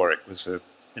knew that Warwick was a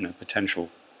potential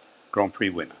Grand Prix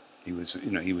winner. He was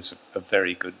a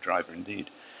very good driver indeed.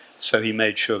 So he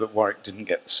made sure that Warwick didn't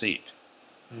get the seat.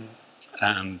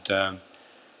 And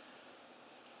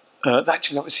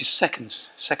actually, that was his second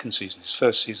season, his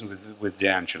first season with De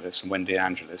Angelis, and when De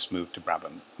Angelis moved to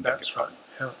Brabham. That's right,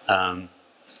 yeah.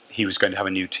 He was going to have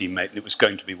a new teammate, and it was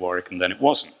going to be Warwick, and then it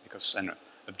wasn't, because Senna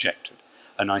objected.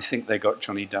 And I think they got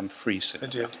Johnny Dumfries in. They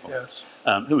did, yes.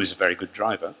 Who was a very good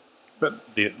driver.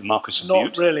 But the Marquis of not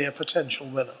Bute, really a potential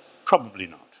winner. Probably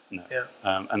not, no. Yeah.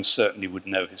 And certainly would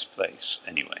know his place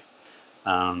anyway.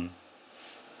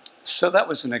 So that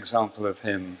was an example of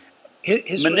him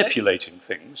manipulating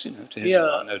things, to his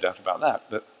no doubt about that.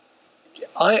 But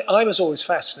I was always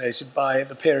fascinated by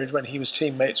the period when he was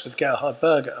teammates with Gerhard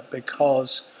Berger,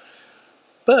 because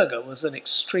Berger was an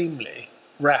extremely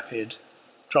rapid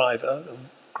driver, a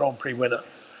Grand Prix winner.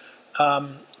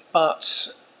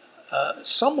 But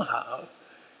somehow,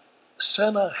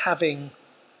 Senna, having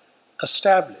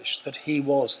established that he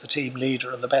was the team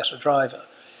leader and the better driver,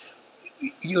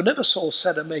 you never saw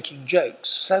Senna making jokes.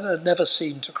 Senna never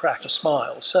seemed to crack a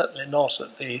smile, certainly not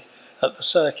at the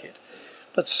circuit.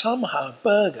 But somehow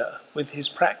Berger, with his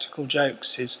practical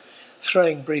jokes, his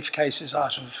throwing briefcases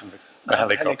out of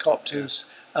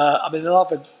helicopters.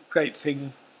 Another great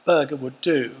thing Berger would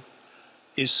do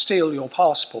is steal your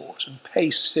passport and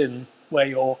paste in where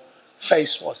your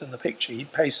face was in the picture.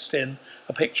 He'd paste in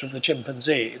a picture of the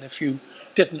chimpanzee, and if you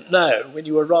didn't know, when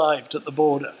you arrived at the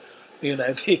border,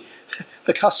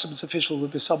 the customs official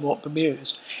would be somewhat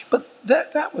bemused. But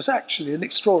that was actually an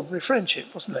extraordinary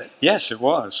friendship, wasn't it? Yes, it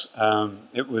was.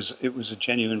 It was a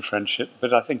genuine friendship,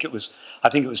 but I think it was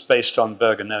based on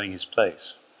Berger knowing his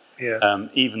place. Yeah.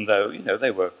 Even though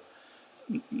they were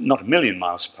not a million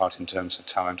miles apart in terms of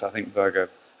talent, I think Berger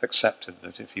accepted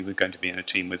that if he were going to be in a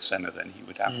team with Senna, then he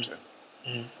would have to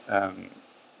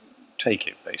take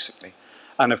it, basically.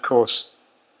 And of course,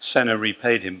 Senna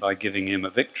repaid him by giving him a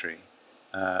victory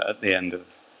at the end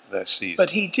of their season. But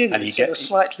he did it in a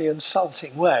slightly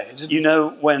insulting way, didn't he?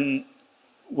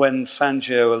 When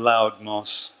Fangio allowed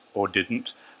Moss, or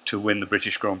didn't, to win the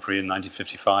British Grand Prix in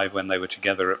 1955 when they were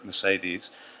together at Mercedes,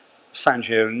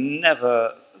 Fangio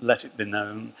never let it be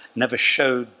known, never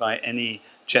showed by any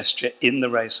gesture in the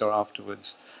race or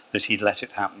afterwards that he'd let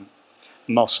it happen.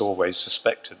 Moss always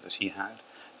suspected that he had.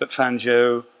 But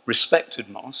Fangio respected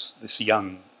Moss, this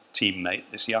young teammate,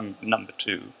 this young number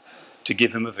two, to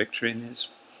give him a victory in his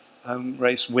home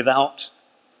race without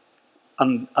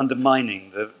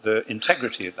undermining the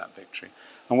integrity of that victory.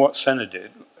 And what Senna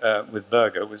did with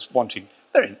Berger was wanting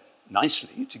very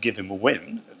nicely to give him a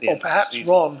win at the end of the season. Or perhaps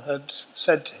Ron had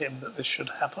said to him that this should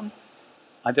happen?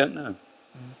 I don't know.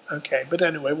 Okay, but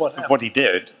anyway, what happened? What he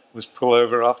did was pull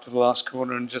over after the last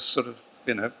corner and just sort of,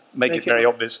 make it very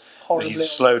obvious that he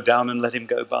slowed down and let him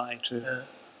go by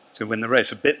to win the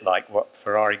race. A bit like what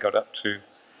Ferrari got up to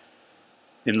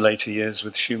in later years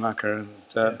with Schumacher and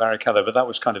Barrichello, but that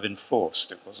was kind of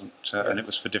enforced. It wasn't, and it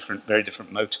was for very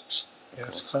different motives.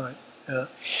 Yes, quite. Yeah.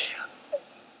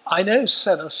 I know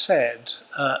Senna said,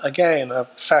 again, a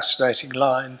fascinating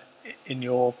line in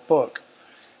your book,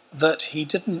 that he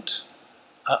didn't,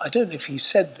 I don't know if he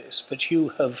said this, but you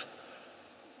have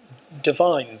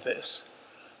divined this,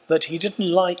 that he didn't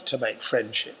like to make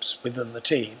friendships within the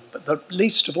team, but that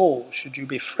least of all should you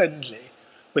be friendly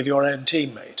with your own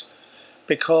teammate,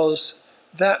 because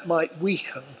that might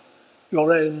weaken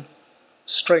your own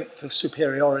strength of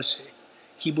superiority.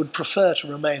 he would prefer to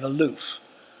remain aloof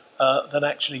than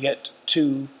actually get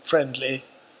too friendly,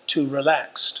 too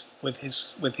relaxed with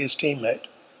his teammate.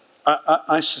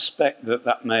 I suspect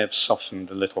that may have softened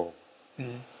a little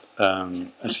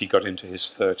as he got into his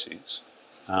 30s.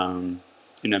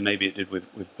 Maybe it did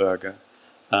with Berger.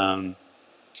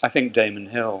 I think Damon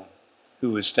Hill, who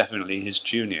was definitely his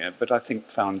junior, but I think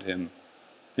found him,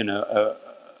 a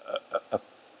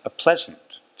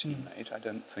pleasant teammate. I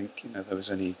don't think, there was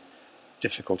any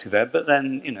difficulty there. But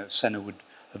then, Senna would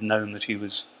have known that he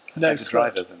was a better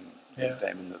driver than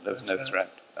Damon, that there was no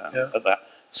threat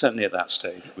certainly at that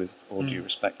stage, with all due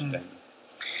respect to Damon.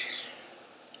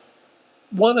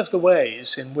 One of the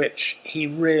ways in which he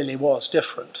really was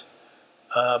different,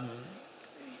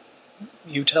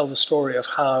 you tell the story of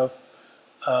how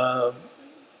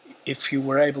if you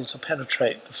were able to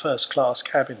penetrate the first-class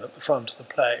cabin at the front of the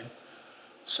plane,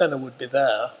 Senna would be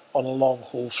there on a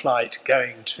long-haul flight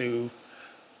going to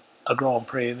a Grand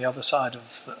Prix in the other side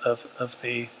of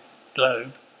the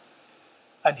globe,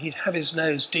 and he'd have his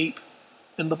nose deep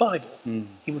in the Bible.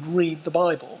 He would read the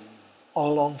Bible on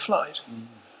a long flight.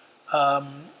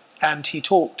 And he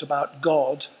talked about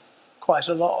God quite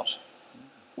a lot.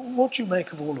 What do you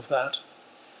make of all of that?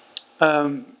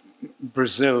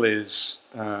 Brazil is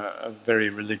a very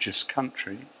religious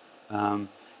country.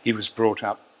 He was brought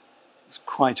up as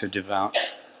quite a devout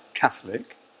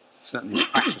Catholic, certainly a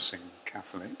practicing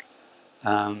Catholic.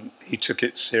 He took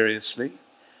it seriously.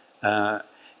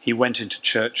 He went into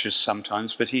churches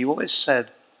sometimes, but he always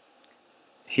said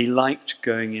he liked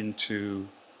going into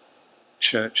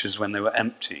churches when they were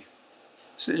empty.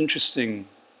 It's an interesting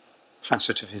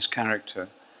facet of his character,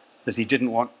 that he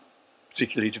didn't want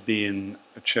particularly to be in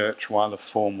a church while a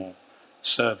formal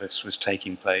service was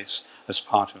taking place as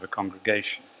part of a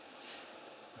congregation.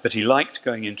 But he liked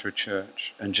going into a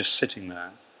church and just sitting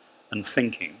there and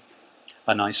thinking,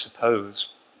 and I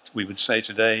suppose we would say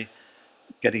today,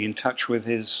 getting in touch with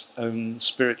his own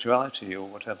spirituality or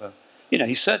whatever.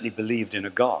 He certainly believed in a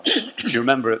God. Do you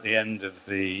remember at the end of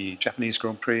the Japanese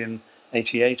Grand Prix in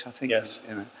 '88, I think? Yes.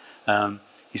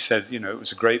 He said, it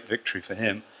was a great victory for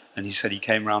him. And he said he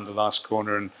came round the last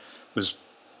corner and was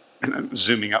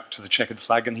zooming up to the checkered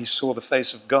flag, and he saw the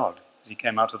face of God as he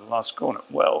came out of the last corner.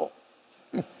 Well,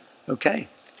 okay.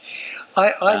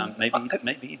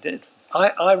 Maybe he did.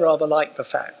 I rather like the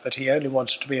fact that he only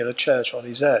wanted to be in a church on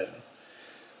his own,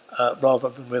 rather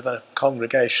than with a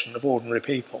congregation of ordinary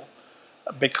people,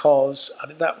 because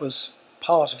that was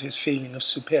part of his feeling of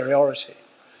superiority.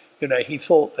 He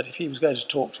thought that if he was going to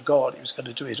talk to God, he was going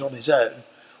to do it on his own,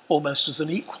 almost as an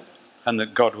equal. And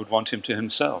that God would want him to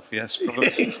himself, yes,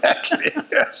 probably. Exactly,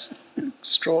 yes.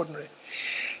 Extraordinary.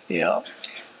 Yeah.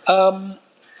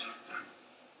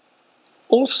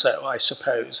 Also, I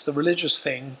suppose, the religious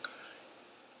thing,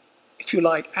 if you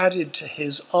like, added to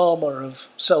his armour of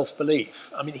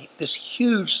self-belief. This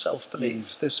huge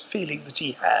self-belief, this feeling that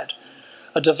he had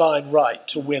a divine right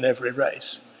to win every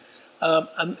race.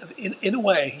 And in a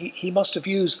way, he must have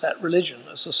used that religion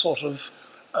as a sort of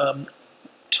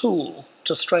tool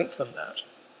to strengthen that.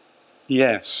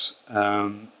 Yes.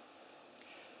 I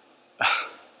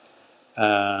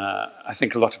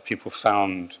think a lot of people,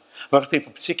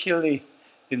 particularly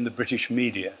in the British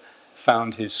media,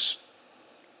 found his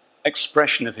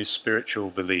expression of his spiritual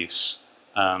beliefs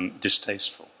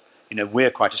distasteful.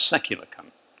 We're quite a secular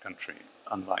country,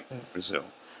 unlike Brazil.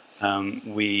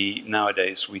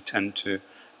 Nowadays we tend to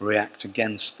react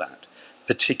against that,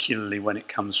 particularly when it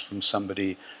comes from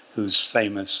somebody who's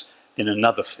famous in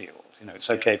another field. It's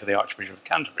okay for the Archbishop of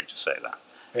Canterbury to say that,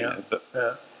 but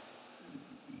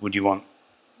would you want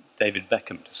David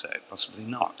Beckham to say it? Possibly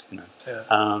not.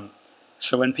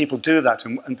 So when people do that,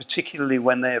 and particularly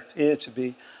when they appear to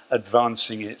be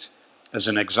advancing it as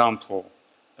an example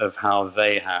of how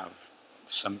they have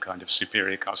some kind of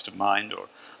superior cast of mind or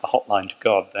a hotline to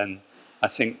God, then I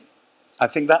think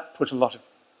that put a lot of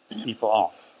people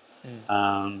off.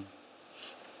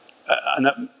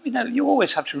 You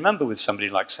always have to remember with somebody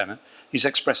like Senna, he's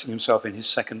expressing himself in his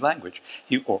second language,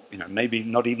 maybe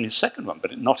not even his second one,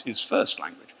 but not his first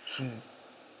language.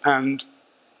 And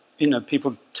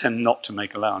people tend not to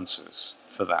make allowances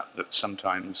for that. That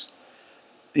sometimes,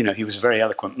 he was a very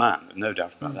eloquent man, no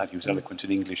doubt about that. He was eloquent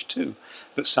in English too,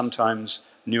 but sometimes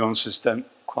nuances don't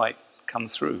quite come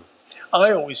through.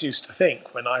 I always used to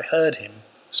think, when I heard him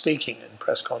speaking in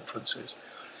press conferences,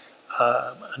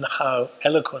 and how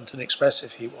eloquent and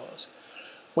expressive he was,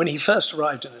 when he first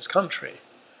arrived in this country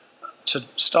to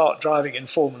start driving in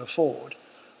Formula Ford,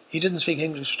 he didn't speak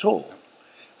English at all.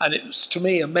 And it was, to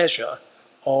me, a measure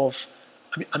of,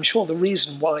 I'm sure the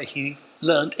reason why he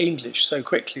learnt English so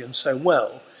quickly and so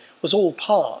well was all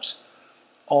part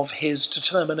of his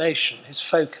determination, his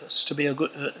focus to be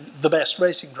the best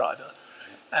racing driver.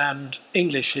 And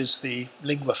English is the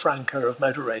lingua franca of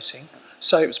motor racing,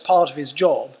 so it was part of his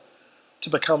job to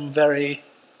become very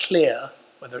clear,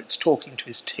 whether it's talking to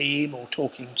his team or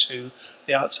talking to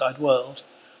the outside world.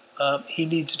 He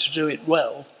needed to do it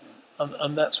well,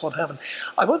 and that's what happened.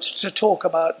 I wanted to talk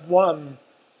about one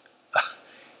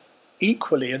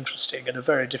equally interesting in a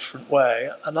very different way,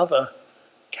 another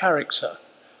character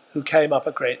who came up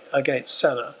against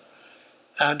Senna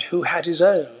and who had his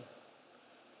own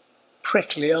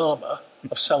prickly armour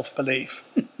of self-belief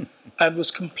and was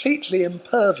completely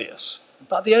impervious,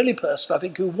 but the only person I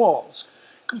think who was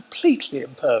completely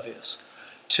impervious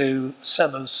to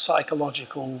Senna's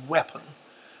psychological weapon,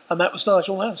 and that was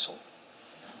Nigel Mansell.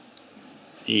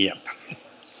 Yep.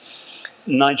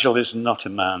 Nigel is not a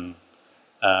man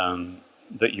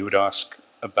that you would ask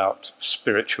about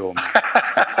spiritual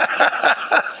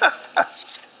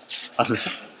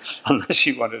unless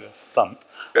you wanted a thump.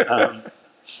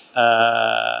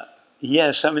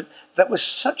 Yes, I mean, that was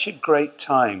such a great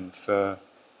time for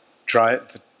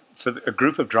a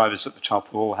group of drivers at the top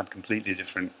who all had completely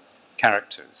different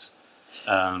characters.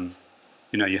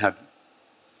 You had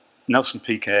Nelson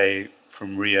Piquet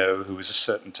from Rio, who was a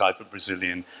certain type of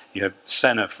Brazilian. You had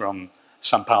Senna from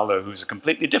São Paulo, who was a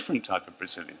completely different type of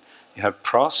Brazilian. You had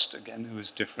Prost, again, who was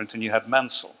different, and you had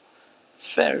Mansell.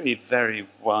 Very, very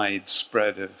wide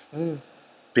spread of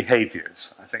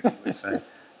behaviours, I think you would say.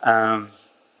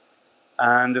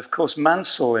 And of course,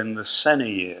 Mansell in the Senna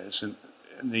years, in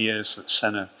the years that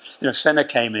Senna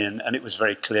came in, and it was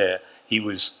very clear he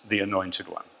was the anointed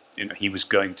one. He was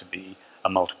going to be a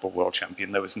multiple world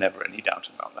champion. There was never any doubt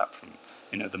about that from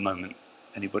the moment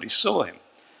anybody saw him.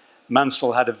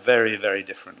 Mansell had a very, very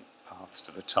different path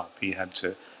to the top. He had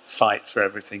to fight for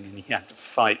everything, and he had to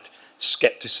fight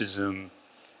scepticism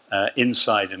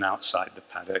inside and outside the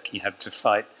paddock. He had to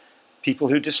fight people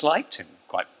who disliked him,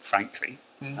 quite frankly.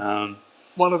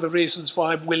 One of the reasons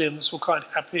why Williams were quite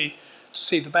happy to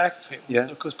see the back of him was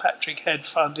because Patrick Head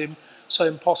found him so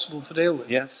impossible to deal with.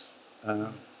 Yes,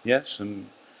 and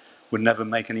would never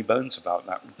make any bones about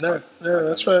that. No,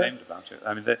 that's right. Ashamed about it.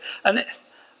 I mean,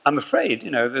 I'm afraid,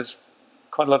 there's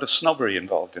quite a lot of snobbery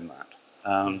involved in that.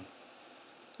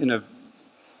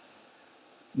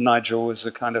 Nigel was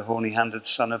a kind of horny-handed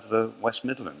son of the West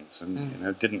Midlands,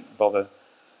 and didn't bother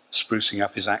sprucing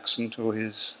up his accent or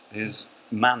his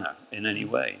manner in any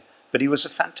way. But he was a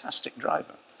fantastic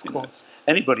driver. Of course.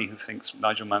 Anybody who thinks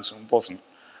Nigel Mansell wasn't,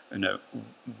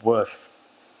 worth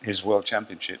his world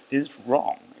championship is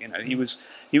wrong. He was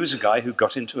a guy who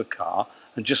got into a car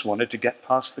and just wanted to get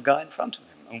past the guy in front of him.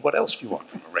 And what else do you want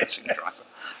from a racing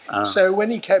driver? So when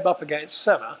he came up against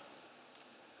Senna,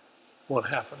 what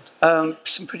happened?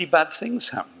 Some pretty bad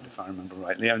things happened, if I remember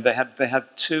rightly. I mean, they had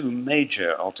two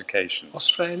major altercations.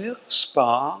 Australia?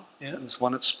 Spa. Yeah. There was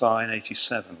one at Spa in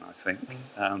 '87, I think,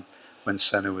 when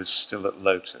Senna was still at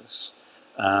Lotus.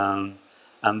 And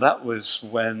that was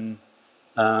when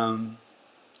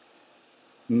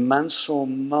Mansell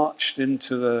marched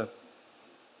into the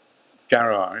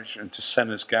garage, into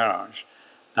Senna's garage,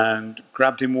 and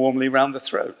grabbed him warmly round the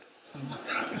throat.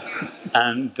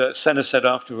 And Senna said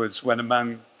afterwards, when a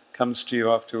man comes to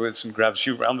you afterwards and grabs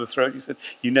you round the throat, he said,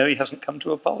 he hasn't come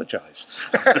to apologise.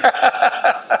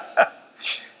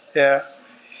 Yeah.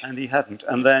 And he hadn't.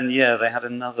 And then, they had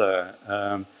another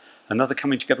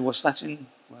coming together. Was that in,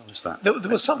 where was that? There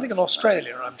was something in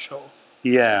Australia, I'm sure.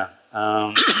 Yeah.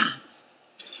 And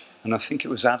I think it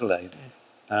was Adelaide,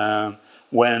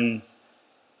 when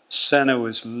Senna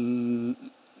was...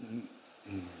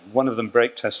 one of them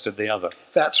brake tested the other.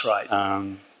 That's right.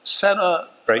 Senna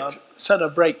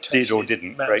brake tested. Did or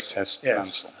didn't Mansell. brake test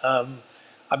Yes. Mansell.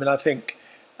 I think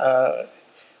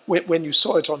when you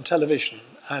saw it on television,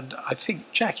 and I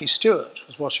think Jackie Stewart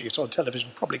was watching it on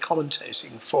television, probably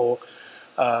commentating for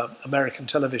American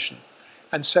television,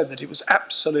 and said that it was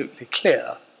absolutely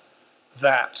clear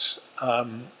that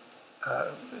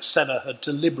Senna had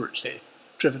deliberately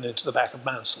driven into the back of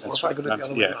Mansell. Or if I got it the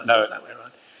other way around, it was that way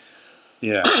around.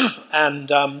 Yeah.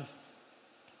 And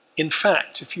in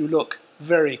fact, if you look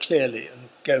very clearly and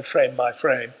go frame by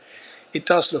frame, it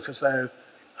does look as though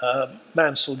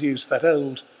Mansell used that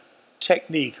old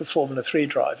technique of Formula 3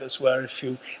 drivers where if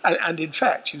you... And in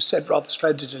fact, you said rather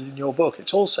splendidly in your book,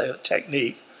 it's also a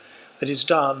technique that is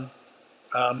done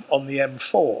on the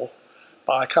M4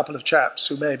 by a couple of chaps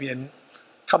who may be in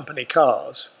company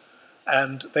cars,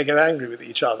 and they get angry with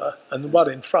each other, and the one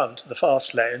in front, in the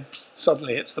fast lane,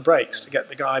 suddenly hits the brakes to get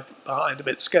the guy behind a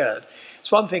bit scared.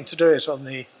 It's one thing to do it on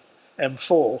the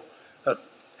M4 at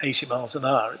 80 miles an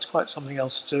hour. It's quite something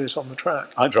else to do it on the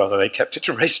track. I'd rather they kept it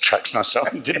to racetracks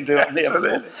myself and didn't do it on the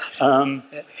Absolutely. other.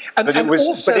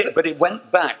 Yeah. But it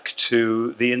went back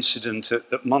to the incident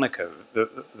at Monaco,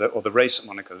 or the race at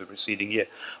Monaco the preceding year,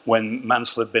 when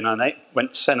Mansell had been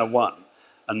when Senna won,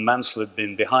 and Mansell had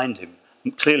been behind him,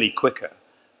 clearly quicker,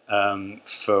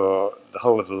 for the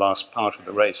whole of the last part of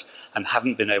the race, and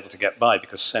hadn't been able to get by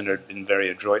because Senna had been very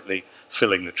adroitly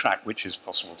filling the track, which is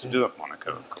possible to do at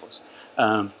Monaco, of course.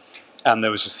 And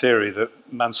there was a theory that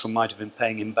Mansell might have been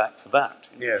paying him back for that,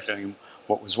 yes, showing him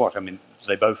what was what. I mean,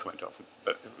 they both went off.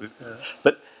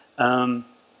 But do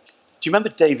you remember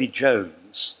Davy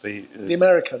Jones, the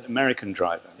American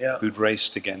driver, who'd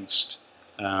raced against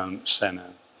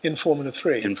Senna in Formula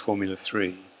 3? In Formula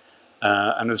 3.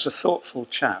 And was a thoughtful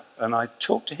chap. And I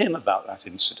talked to him about that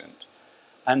incident.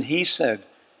 And he said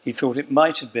he thought it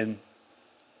might have been,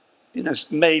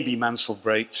 maybe Mansell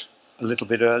braked a little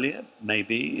bit earlier,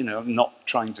 maybe, not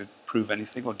trying to prove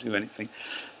anything or do anything.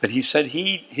 But he said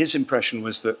his impression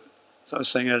was that, as I was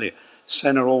saying earlier,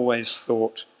 Senna always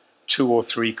thought 2 or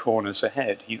 3 corners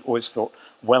ahead. He always thought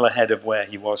well ahead of where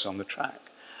he was on the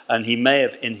track. And he may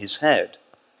have, in his head,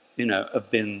 have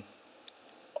been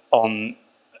on,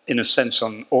 in a sense,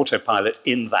 on autopilot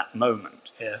in that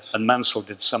moment. Yes. And Mansell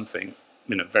did something,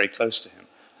 very close to him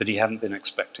that he hadn't been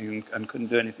expecting and couldn't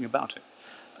do anything about it.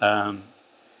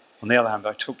 On the other hand,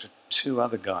 I talked to 2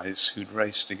 other guys who'd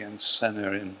raced against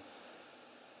Senna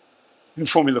in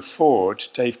Formula Ford,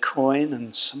 Dave Coyne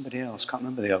and somebody else, can't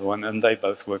remember the other one, and they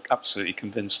both were absolutely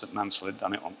convinced that Mansell had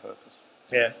done it on purpose.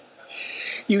 Yeah.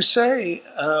 You say,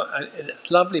 a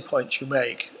lovely point you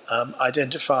make,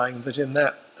 identifying that in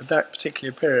that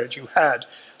particular period you had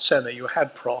Senna, you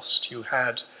had Prost, you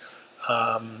had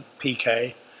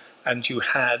Piquet, and you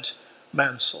had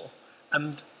Mansell.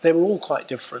 And they were all quite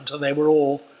different, and they were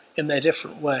all, in their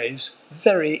different ways,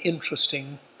 very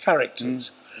interesting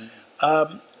characters.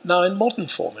 Now, in modern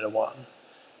Formula One,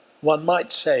 one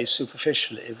might say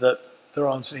superficially that there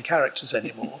aren't any characters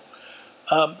anymore.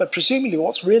 But presumably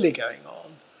what's really going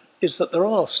on is that there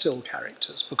are still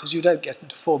characters, because you don't get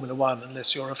into Formula One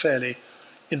unless you're a fairly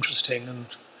interesting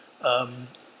and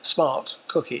smart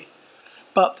cookie.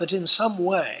 But that in some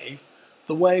way,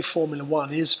 the way Formula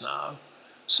One is now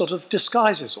sort of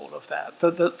disguises all of that.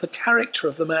 The character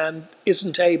of the man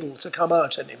isn't able to come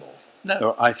out anymore.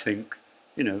 No, I think,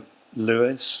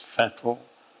 Lewis, Vettel,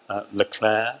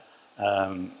 Leclerc,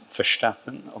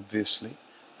 Verstappen, obviously,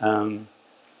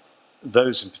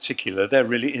 those in particular, they're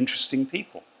really interesting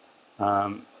people.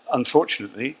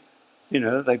 Unfortunately,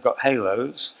 they've got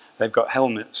halos, they've got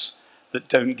helmets that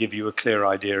don't give you a clear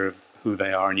idea of who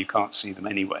they are, and you can't see them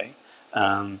anyway.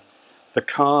 The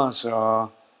cars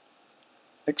are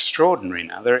extraordinary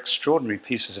now. They're extraordinary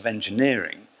pieces of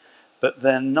engineering, but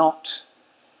they're not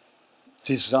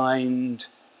designed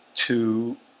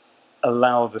to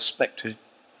allow the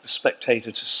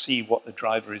spectator to see what the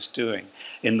driver is doing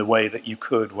in the way that you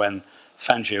could when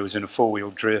Fangio was in a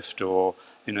 4-wheel drift, or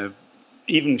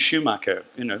even Schumacher,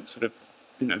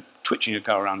 twitching a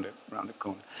car around a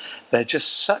corner. They're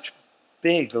just such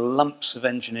big lumps of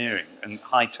engineering and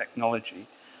high technology,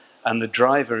 and the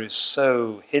driver is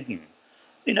so hidden.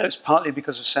 It's partly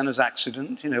because of Senna's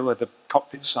accident, where the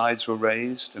cockpit sides were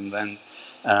raised, and then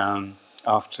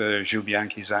after Jules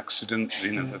Bianchi's accident,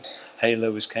 the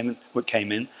halo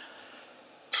came in.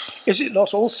 Is it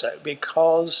not also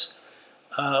because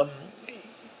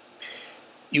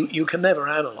you can never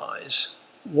analyse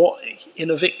what, in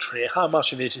a victory, how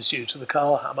much of it is due to the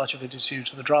car, how much of it is due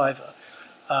to the driver?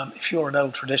 If you're an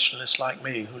old traditionalist like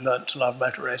me who learnt to love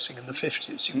motor racing in the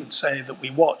 50s, you would say that we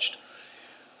watched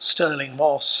Stirling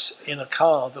Moss in a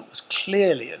car that was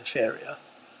clearly inferior,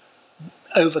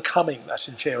 overcoming that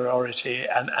inferiority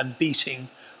and beating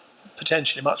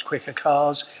potentially much quicker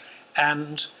cars.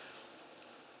 And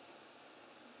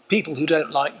people who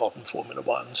don't like modern Formula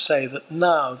One say that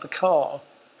now the car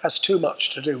has too much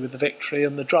to do with the victory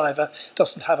and the driver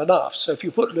doesn't have enough. So if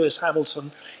you put Lewis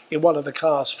Hamilton in one of the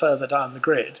cars further down the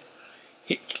grid,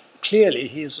 clearly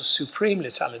he is a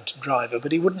supremely talented driver,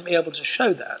 but he wouldn't be able to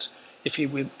show that if he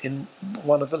were in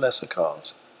one of the lesser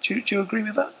cars. Do you agree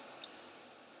with that?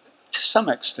 To some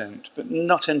extent, but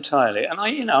not entirely. And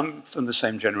I'm from the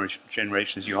same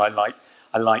generation as you. I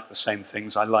like the same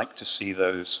things. I like to see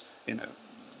those,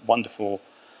 wonderful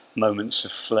moments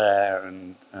of flair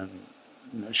and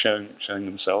showing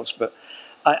themselves. But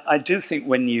I do think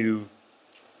when Max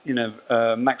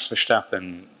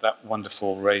Verstappen, that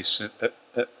wonderful race at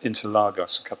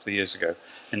Interlagos a couple of years ago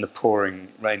in the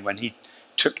pouring rain, when he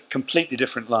took completely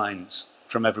different lines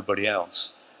from everybody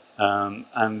else,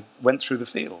 and went through the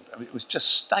field. I mean, it was just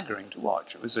staggering to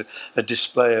watch. It was a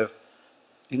display of,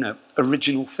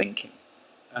 original thinking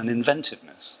and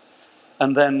inventiveness.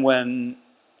 And then when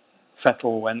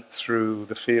Vettel went through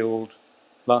the field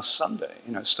last Sunday,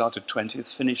 started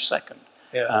 20th, finished second.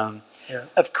 Yeah.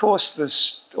 Of course,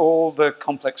 there's all the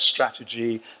complex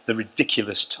strategy, the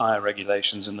ridiculous tyre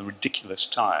regulations and the ridiculous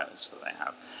tyres that they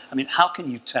have. I mean, how can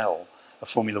you tell a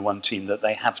Formula One team that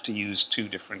they have to use two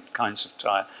different kinds of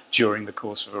tyre during the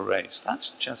course of a race?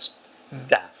 That's just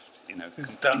daft,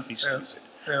 completely stupid.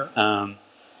 Yeah.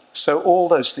 So all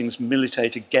those things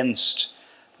militate against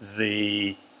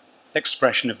the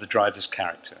expression of the driver's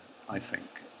character, I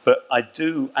think. But I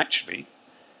do actually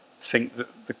think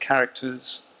that the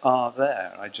characters are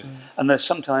there. And they're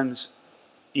sometimes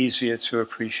easier to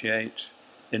appreciate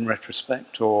in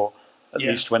retrospect, or at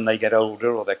least when they get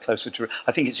older or they're closer to.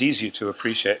 I think it's easier to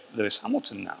appreciate Lewis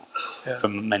Hamilton now for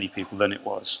many people than it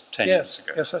was 10 years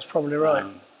ago. Yes, that's probably right.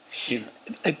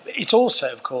 It's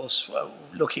also, of course,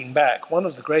 looking back, one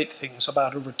of the great things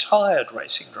about a retired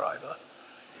racing driver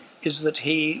is that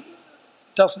he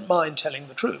doesn't mind telling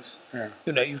the truth. Yeah.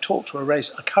 You talk to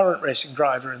a current racing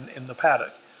driver in the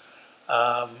paddock,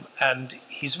 and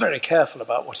he's very careful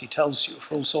about what he tells you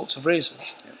for all sorts of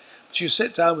reasons. Yeah. But you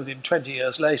sit down with him 20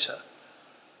 years later,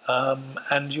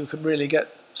 and you can really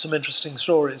get some interesting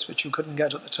stories which you couldn't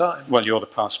get at the time. Well, you're the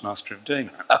past master of doing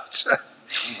that.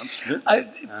 Absolutely.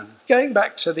 Going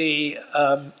back to the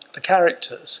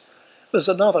characters, there's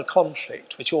another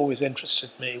conflict which always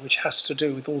interested me, which has to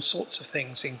do with all sorts of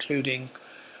things, including,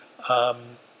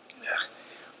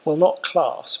 not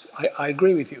class. I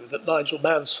agree with you that Nigel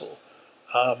Mansell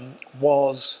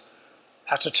was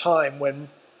at a time when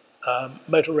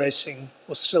motor racing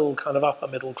was still kind of upper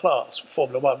middle class.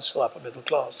 Formula One was still upper middle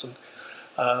class,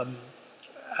 and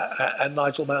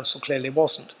Nigel Mansell clearly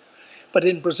wasn't. But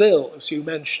in Brazil, as you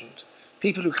mentioned,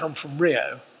 people who come from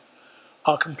Rio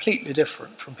are completely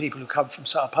different from people who come from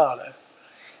Sao Paulo.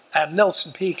 And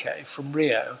Nelson Piquet from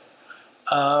Rio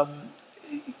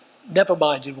never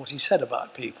minded what he said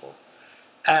about people.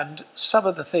 And some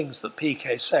of the things that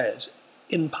Piquet said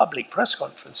in public press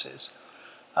conferences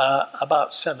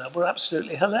about Senna were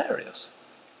absolutely hilarious.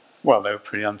 Well, they were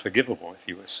pretty unforgivable if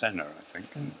you were Senna, I think.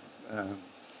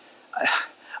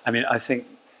 I think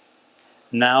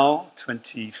now,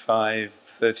 25,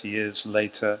 30 years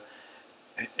later,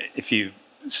 if you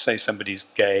say somebody's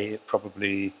gay, it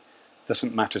probably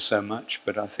doesn't matter so much,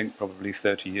 but I think probably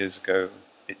 30 years ago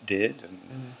it did.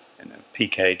 And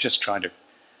Piquet just tried to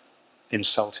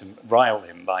insult him, rile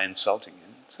him by insulting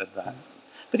him, said that.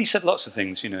 But he said lots of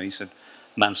things, he said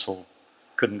Mansell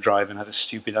couldn't drive and had a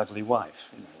stupid, ugly wife.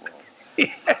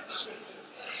 Yes.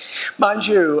 Mind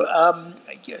you, a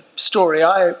story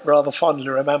I rather fondly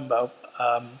remember,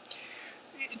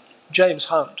 James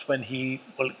Hunt, when he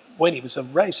was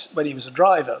a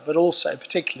driver, but also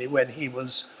particularly when he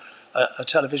was a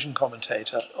television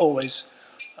commentator, always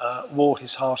wore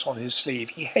his heart on his sleeve.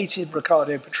 He hated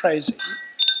Riccardo Patrese,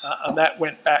 and that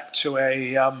went back to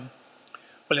it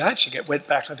went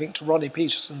back, I think, to Ronnie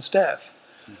Peterson's death,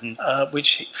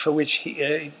 for which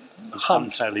he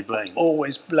Hunt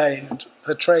always blamed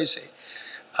Patrese.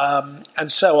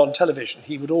 And so on television,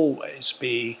 he would always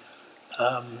be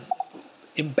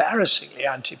embarrassingly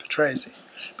anti-Patrese.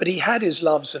 But he had his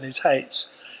loves and his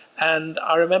hates. And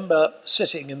I remember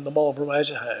sitting in the Marlborough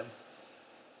motorhome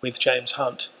with James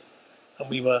Hunt, and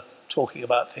we were talking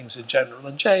about things in general.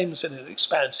 And James, in an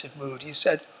expansive mood, he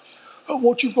said,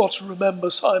 what you've got to remember,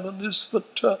 Simon, is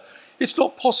that it's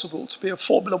not possible to be a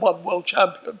Formula One world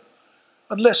champion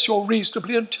unless you're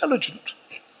reasonably intelligent.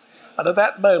 And at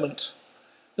that moment,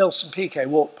 Nelson Piquet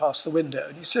walked past the window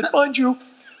and he said, mind you,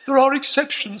 there are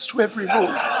exceptions to every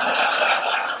rule.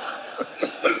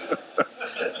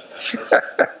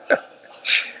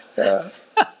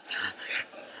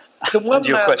 And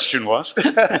your question was?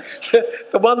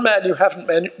 The one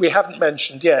man we haven't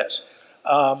mentioned yet,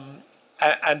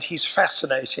 and he's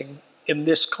fascinating in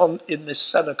this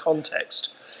Senna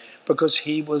context, because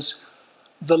he was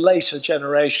the later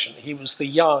generation. He was the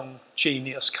young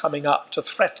genius coming up to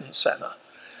threaten Senna,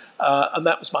 and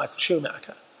that was Michael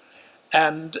Schumacher.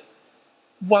 And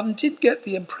one did get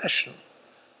the impression,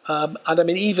 and I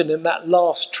mean, even in that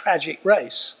last tragic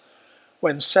race,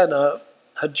 when Senna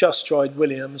had just joined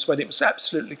Williams, when it was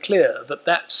absolutely clear that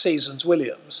that season's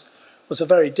Williams was a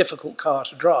very difficult car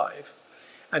to drive,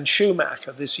 and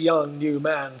Schumacher, this young new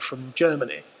man from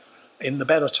Germany in the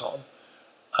Benetton,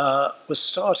 was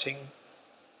starting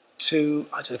to,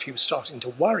 I don't know if he was starting to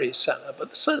worry Senna,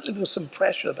 but certainly there was some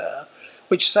pressure there,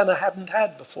 which Senna hadn't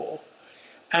had before.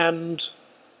 And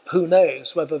who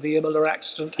knows whether the Imola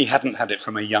accident... He hadn't had it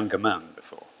from a younger man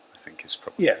before, I think is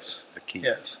probably the key.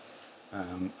 Yes.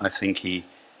 I think he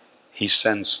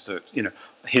sensed that,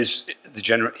 his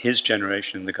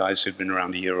generation, the guys who'd been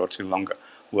around a year or two longer,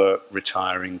 were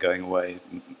retiring, going away,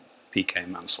 Piquet,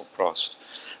 Mansell, Prost.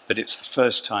 But it's the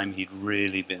first time he'd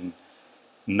really been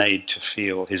made to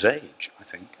feel his age, I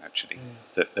think, actually,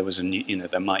 that there was a new,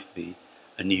 there might be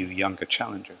a new, younger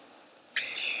challenger.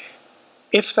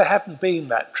 If there hadn't been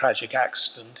that tragic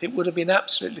accident, it would have been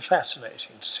absolutely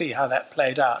fascinating to see how that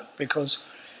played out, because,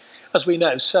 as we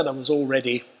know, Senna was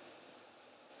already...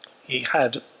 He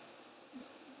had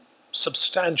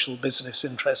substantial business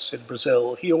interests in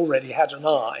Brazil. He already had an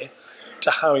eye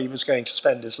to how he was going to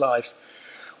spend his life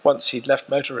once he'd left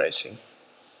motor racing.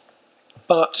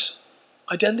 But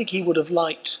I don't think he would have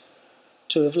liked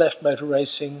to have left motor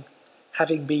racing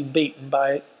having been beaten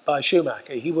by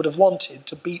Schumacher. He would have wanted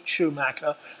to beat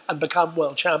Schumacher and become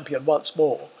world champion once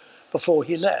more before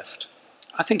he left.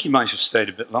 I think he might have stayed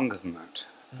a bit longer than that.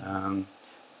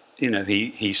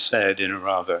 He said in a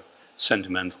rather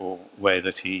sentimental way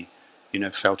that he,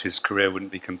 felt his career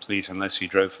wouldn't be complete unless he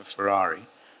drove for Ferrari.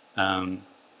 And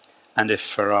if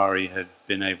Ferrari had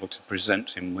been able to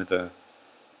present him with a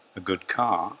good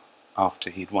car after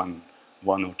he'd won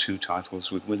 1 or 2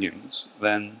 titles with Williams,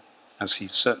 then, as he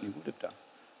certainly would have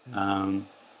done,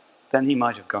 then he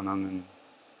might have gone on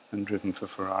and driven for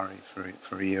Ferrari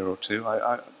for a year or two.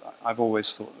 I've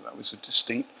always thought that was a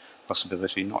distinct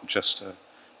possibility, not just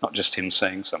him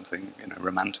saying something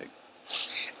romantic.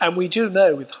 And we do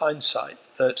know with hindsight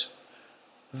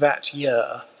that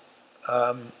year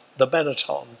the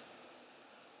Benetton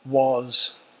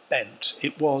was bent.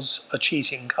 It was a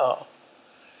cheating car.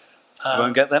 You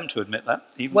won't get them to admit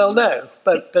that. No,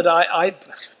 but I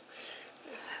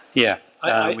yeah,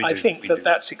 I think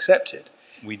that's accepted.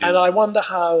 We do. And I wonder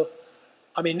how,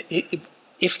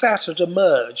 if that had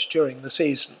emerged during the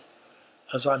season,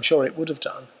 as I'm sure it would have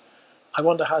done, I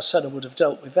wonder how Senna would have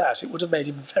dealt with that. It would have made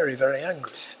him very, very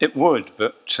angry. It would,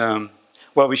 but,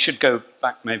 we should go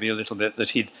back maybe a little bit,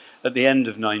 that at the end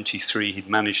of '93, he'd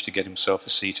managed to get himself a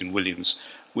seat in Williams,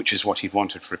 which is what he'd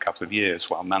wanted for a couple of years,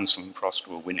 while Mansell and Prost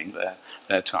were winning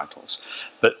their titles.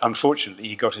 But unfortunately,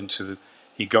 he got into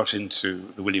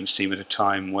the Williams team at a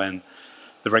time when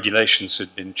the regulations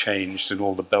had been changed and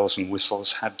all the bells and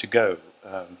whistles had to go.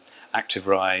 Active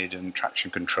ride and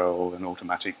traction control and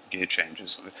automatic gear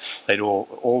changes.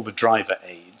 All the driver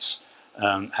aids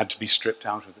had to be stripped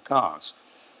out of the cars.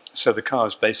 So the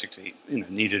cars basically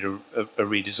needed a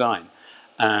redesign.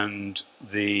 And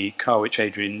the car which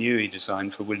Adrian Newey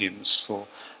designed for Williams for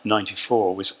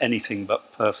 '94 was anything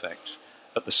but perfect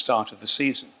at the start of the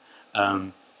season.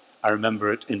 I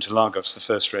remember at Interlagos, the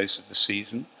first race of the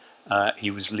season, he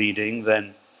was leading.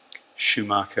 Then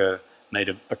Schumacher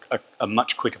made a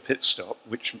much quicker pit stop,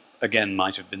 which again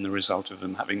might have been the result of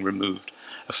them having removed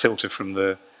a filter from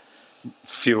the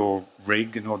fuel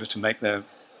rig in order to make their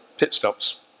pit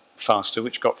stops faster,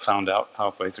 which got found out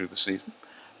halfway through the season.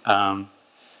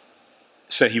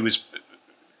 So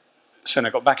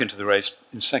Senna got back into the race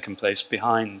in second place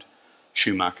behind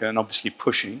Schumacher and obviously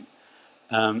pushing.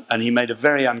 And he made a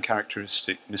very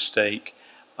uncharacteristic mistake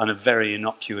on a very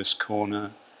innocuous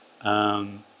corner.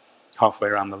 Halfway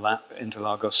around the lap,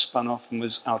 Interlagos spun off and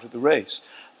was out of the race.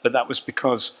 But that was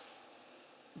because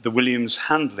the Williams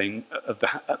handling at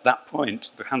that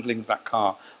point, the handling of that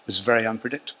car was very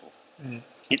unpredictable.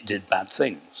 It did bad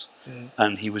things.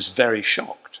 And he was very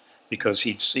shocked because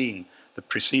he'd seen the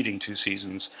preceding 2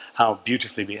 seasons how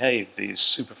beautifully behaved these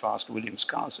super fast Williams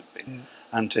cars had been.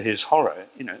 And to his horror,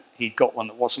 he'd got one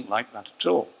that wasn't like that at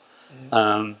all.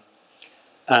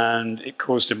 And it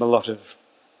caused him a lot of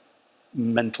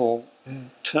mental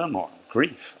turmoil,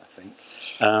 grief, I think.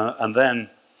 And then,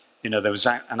 there was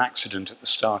an accident at the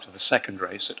start of the second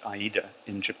race at Aida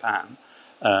in Japan.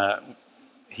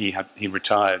 He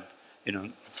retired,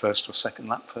 first or second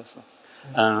lap,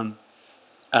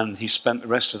 and he spent the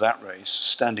rest of that race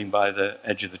standing by the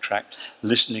edge of the track,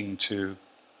 listening to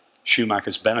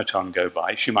Schumacher's Benetton go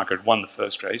by. Schumacher had won the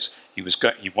first race. He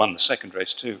won the second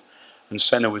race too. And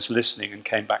Senna was listening and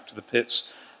came back to the pits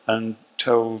and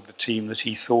told the team that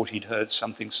he thought he'd heard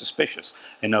something suspicious.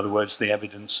 In other words, the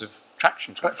evidence of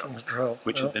traction control,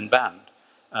 which had been banned,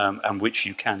 and which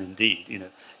you can indeed,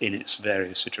 in its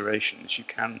various iterations, you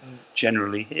can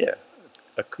generally hear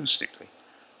acoustically.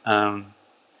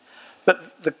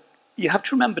 But you have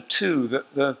to remember too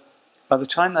that by the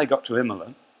time they got to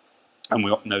Imola, and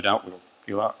we no doubt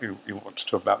you'll want to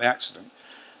talk about the accident,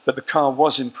 but the car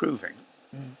was improving.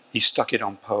 He stuck it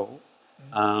on pole.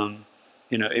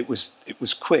 It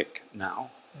was quick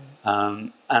now.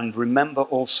 And remember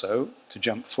also, to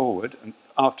jump forward, and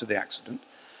after the accident,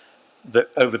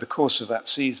 that over the course of that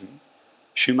season,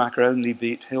 Schumacher only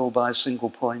beat Hill by a single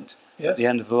point at the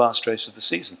end of the last race of the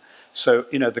season. So,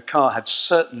 the car had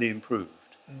certainly improved,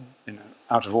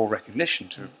 out of all recognition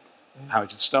to how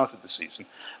it had started the season.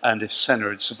 And if Senna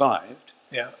had survived,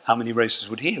 how many races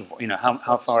would he have?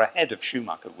 How far ahead of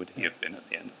Schumacher would he have been at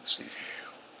the end of the season?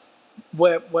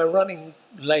 We're running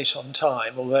late on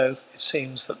time, although it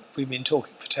seems that we've been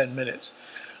talking for 10 minutes.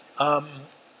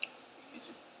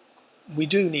 We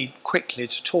do need quickly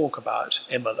to talk about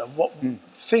Imola.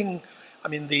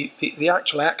 The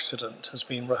actual accident has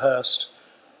been rehearsed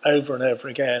over and over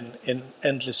again in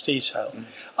endless detail.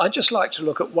 I'd just like to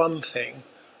look at one thing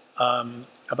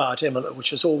about Imola,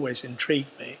 which has always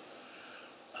intrigued me.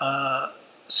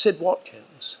 Sid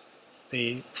Watkins,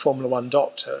 the Formula One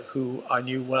doctor, who I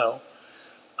knew well,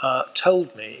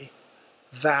 told me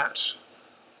that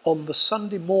on the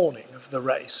Sunday morning of the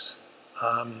race,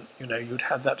 you'd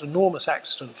had that enormous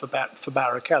accident for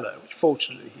Barrichello, which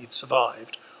fortunately he'd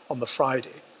survived on the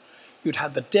Friday. You'd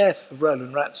had the death of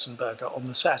Roland Ratzenberger on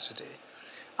the Saturday.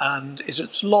 And it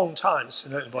was a long time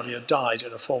since anybody had died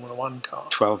in a Formula One car.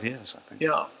 12 years, I think.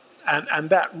 Yeah, and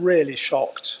that really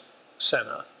shocked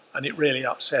Senna, and it really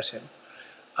upset him.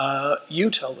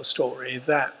 You tell the story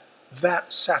that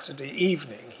Saturday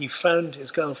evening he phoned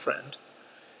his girlfriend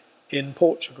in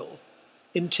Portugal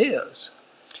in tears.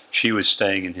 She was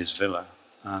staying in his villa.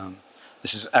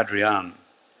 This is Adrienne,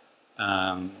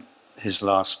 his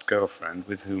last girlfriend,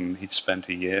 with whom he'd spent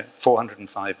a year,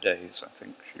 405 days, I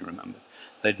think she remembered.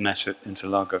 They'd met at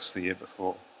Interlagos the year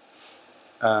before.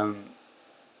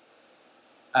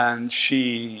 And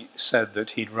she said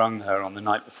that he'd rung her on the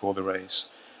night before the race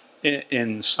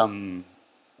in some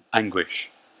anguish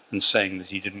and saying that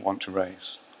he didn't want to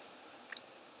race.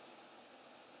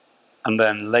 And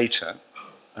then later,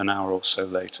 an hour or so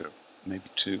later, maybe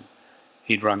two,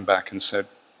 he'd rung back and said,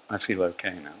 I feel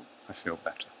okay now, I feel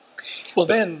better. Well,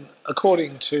 then,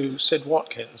 according to Sid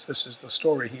Watkins, this is the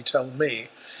story he told me,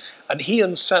 and he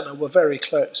and Senna were very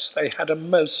close. They had a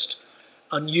most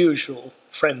unusual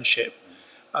friendship.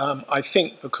 I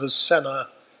think because Senna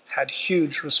had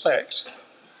huge respect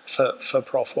for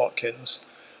Prof. Watkins,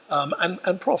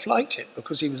 and Prof liked it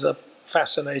because he was a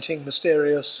fascinating,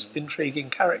 mysterious,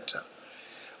 intriguing character.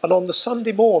 And on the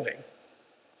Sunday morning,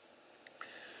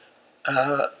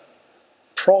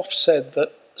 Prof said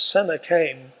that Senna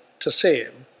came to see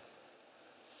him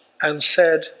and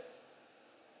said,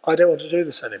 I don't want to do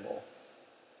this anymore.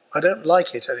 I don't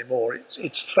like it anymore.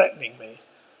 It's threatening me.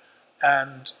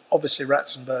 And obviously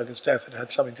Ratzenberger's death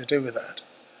had something to do with that.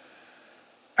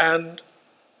 And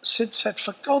Sid said,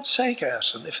 for God's sake,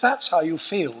 Ayrton, if that's how you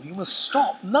feel, you must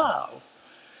stop now.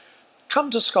 Come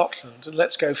to Scotland and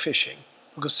let's go fishing.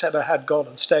 Because Senna had gone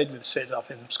and stayed with Sid up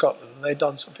in Scotland and they'd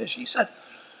done some fishing. He said,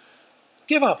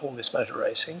 give up all this motor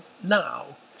racing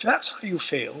now. If that's how you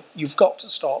feel, you've got to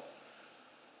stop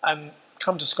and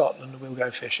come to Scotland and we'll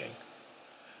go fishing.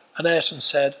 And Ayrton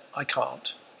said, I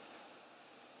can't.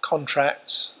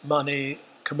 Contracts, money,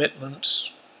 commitments,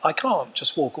 I can't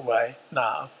just walk away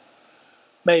now.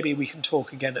 Maybe we can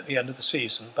talk again at the end of the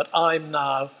season, but I'm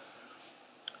now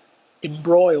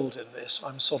embroiled in this.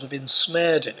 I'm sort of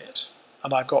ensnared in it,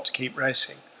 and I've got to keep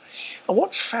racing. And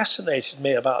what fascinated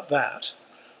me about that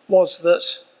was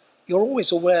that you're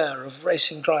always aware of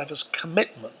racing drivers'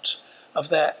 commitment, of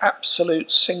their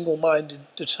absolute single-minded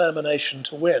determination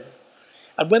to win.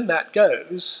 And when that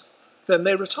goes, then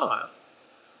they retire.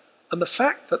 And the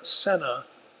fact that Senna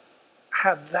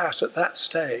had that at that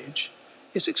stage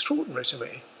is extraordinary to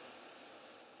me.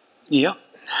 Yeah.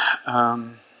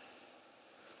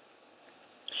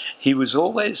 He was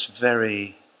always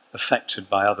very affected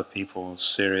by other people's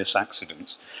serious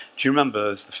accidents. Do you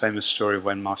remember the famous story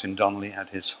when Martin Donnelly had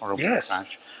his horrible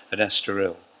crash at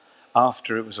Estoril?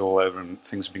 After it was all over and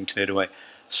things had been cleared away,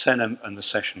 Senna, and the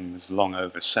session was long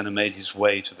over, Senna made his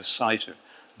way to the site of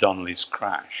Donnelly's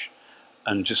crash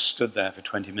and just stood there for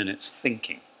 20 minutes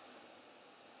thinking.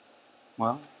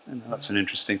 Well, that's an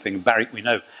interesting thing. We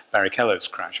know Barrichello's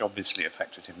crash obviously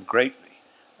affected him greatly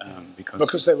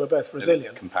because they were both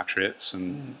Brazilian compatriots,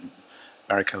 and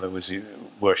Barrichello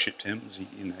worshipped him as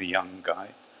a young guy,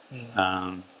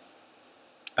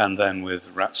 and then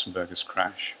with Ratzenberger's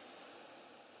crash,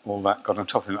 all that got on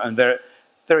top of him. And there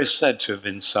is said to have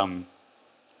been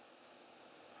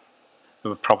there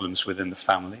were problems within the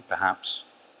family, perhaps.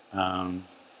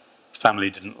 Family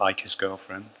didn't like his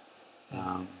girlfriend.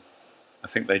 I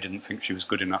think they didn't think she was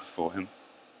good enough for him.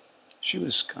 She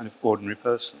was kind of ordinary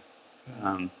person.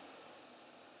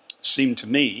 Seemed to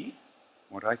me,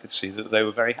 what I could see, that they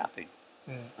were very happy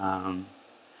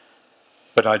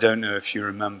But I don't know if you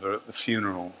remember at the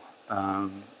funeral. I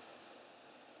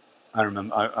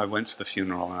remember I went to the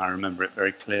funeral and I remember it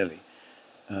very clearly.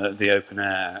 The open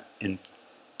air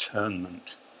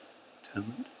interment.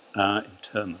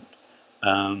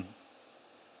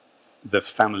 The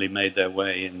family made their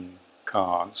way in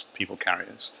cars, people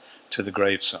carriers, to the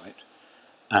gravesite.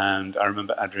 And I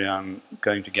remember Adrian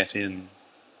going to get in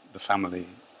the family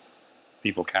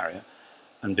people carrier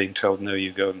and being told, no,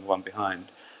 you go in the one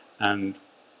behind. And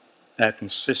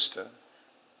Ayrton's sister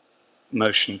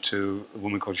motioned to a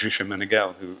woman called Jusha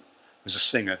Meneghel, who was a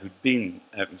singer who'd been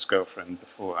Ayrton's girlfriend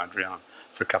before Adrian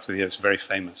for a couple of years, very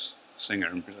famous singer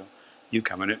in Brazil. You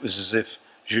come, and it was as if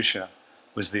Jusha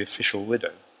was the official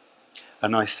widow.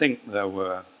 And I think there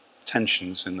were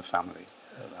tensions in the family.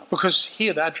 Because he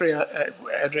and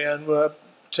Adrian were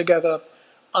together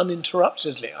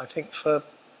uninterruptedly, I think, for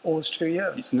almost 2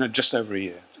 years. No, just over a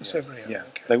year. Just over a year. Yeah,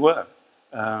 okay. they were.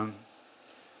 And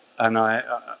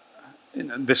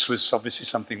this was obviously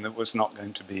something that was not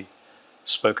going to be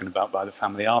spoken about by the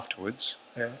family afterwards.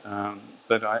 Yeah.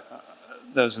 But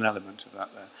there was an element of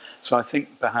that there. So I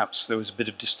think perhaps there was a bit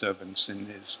of disturbance in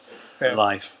his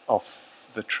life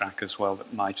off the track as well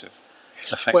that might have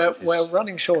affected his... We're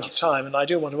running short of time, and I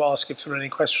do want to ask if there are any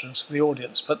questions from the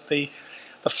audience. But the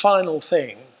final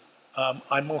thing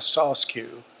I must ask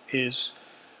you is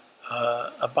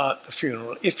about the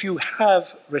funeral. If you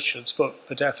have Richard's book,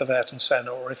 The Death of Ayrton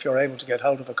Senna, or if you're able to get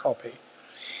hold of a copy,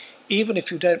 even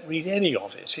if you don't read any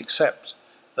of it except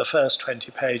the first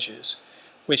 20 pages,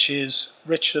 which is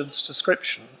Richard's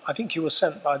description. I think you were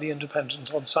sent by The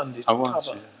Independent on Sunday to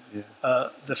cover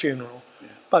the funeral.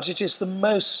 Yeah. But it is the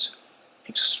most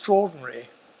extraordinary,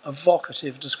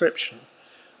 evocative description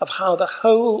of how the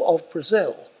whole of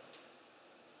Brazil,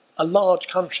 a large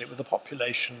country with a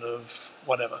population of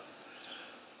whatever,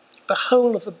 the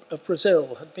whole of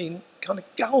Brazil had been kind of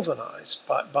galvanized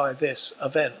by this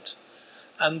event.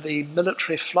 And the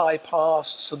military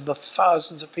fly-pasts and the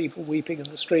thousands of people weeping in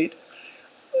the street,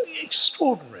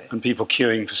 extraordinary. And people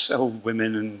queuing for, old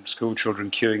women and school children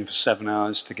queuing for 7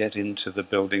 hours to get into the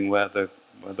building where the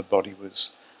body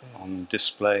was on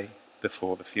display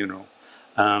before the funeral.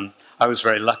 I was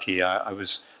very lucky.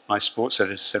 My sports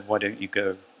editor said, why don't you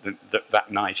go? That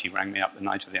night, he rang me up the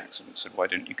night of the accident and said, why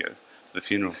don't you go to the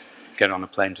funeral? Get on a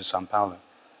plane to Sao Paulo.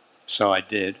 So I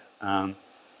did.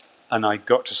 And I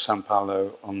got to Sao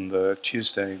Paulo on the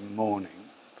Tuesday morning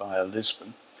via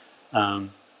Lisbon,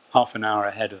 half an hour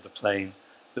ahead of the plane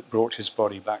that brought his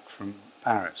body back from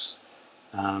Paris.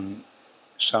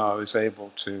 So I was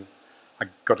able to, I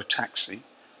got a taxi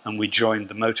and we joined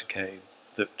the motorcade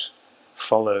that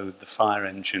followed the fire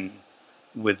engine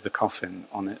with the coffin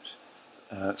on it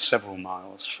several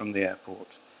miles from the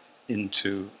airport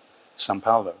into Sao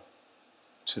Paulo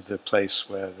to the place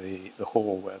where the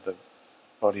hall where the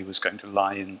body was going to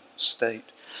lie in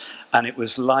state. And it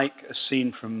was like a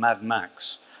scene from Mad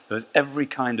Max. There was every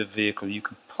kind of vehicle you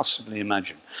could possibly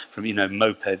imagine, from,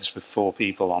 mopeds with 4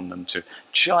 people on them to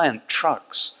giant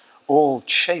trucks, all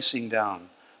chasing down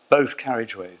both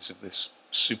carriageways of this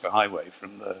superhighway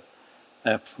from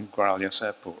Guarulhos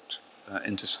Airport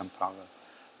into Sao Paulo.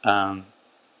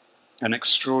 An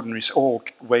extraordinary, all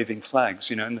waving flags,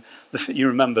 and you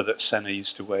remember that Senna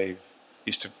used to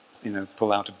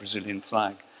pull out a Brazilian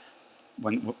flag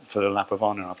for the lap of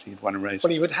honour after he'd won a race.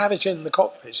 Well, he would have it in the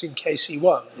cockpit in case he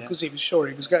won, because he was sure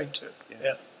he was going to.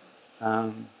 Yeah.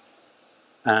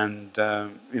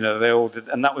 They all did,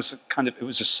 and that was it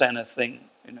was a Senna thing,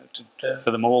 for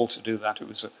them all to do that. It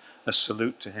was a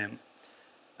salute to him.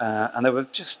 And there were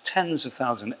just tens of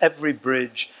thousands. Every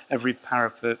bridge, every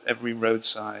parapet, every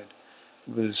roadside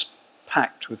was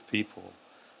packed with people,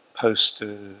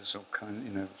 posters or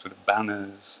sort of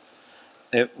banners.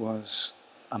 It was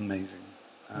amazing.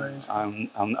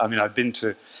 I've been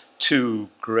to 2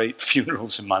 great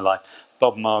funerals in my life,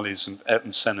 Bob Marley's and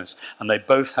Ayrton Senna's, and they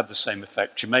both had the same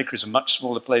effect. Jamaica is a much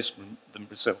smaller place than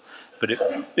Brazil, but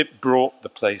it brought the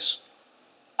place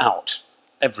out.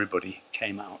 Everybody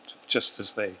came out, just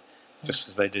as they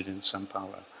did in Sao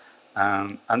Paulo.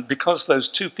 And because those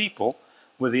 2 people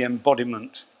were the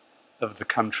embodiment of the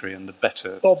country and the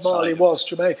better Bob Marley was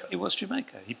Jamaica. He was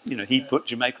Jamaica. He put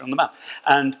Jamaica on the map.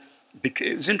 And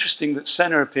it was interesting that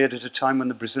Senna appeared at a time when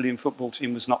the Brazilian football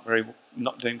team was not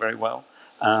doing very well.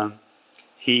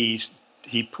 He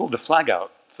pulled the flag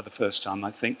out for the first time, I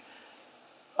think,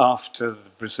 after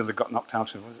Brazil had got knocked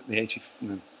out of the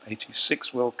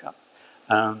 86 World Cup.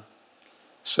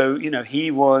 He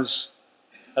was,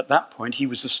 at that point, he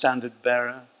was the standard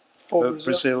bearer for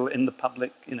Brazil in the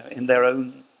public, in their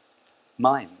own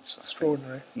minds.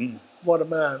 Extraordinary. What a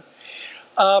man.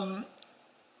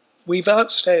 We've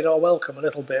outstayed our welcome a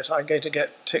little bit. I'm going to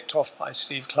get ticked off by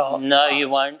Steve Clarke. No, you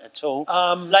won't at all.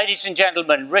 Ladies and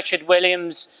gentlemen, Richard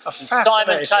Williams and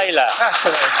Simon Taylor.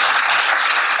 Fascinating.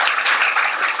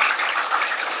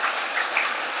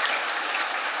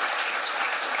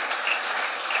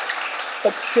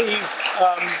 But Steve,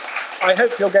 I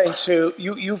hope you're going to...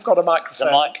 You've got a microphone.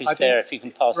 The mic is there, if you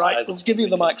can pass it over. Right, we'll give you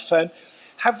the microphone.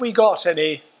 Have we got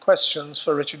any questions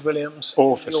for Richard Williams?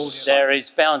 There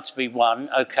is bound to be one.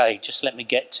 OK, just let me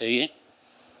get to you.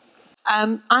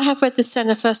 I have read the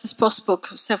Senna versus Post book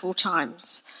several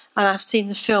times, and I've seen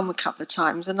the film a couple of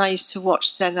times, and I used to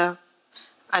watch Senna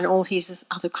and all his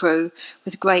other crew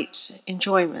with great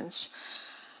enjoyment.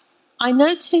 I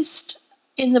noticed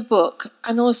in the book,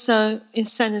 and also in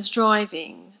Senna's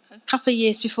driving, a couple of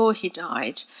years before he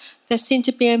died, there seemed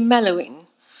to be a mellowing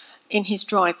in his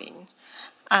driving.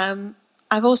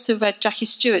 I've also read Jackie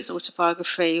Stewart's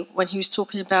autobiography when he was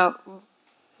talking about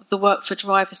the work for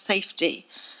driver safety.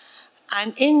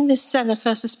 And in this Senna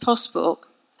versus Post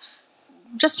book,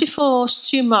 just before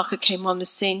Schumacher came on the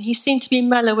scene, he seemed to be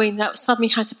mellowing that something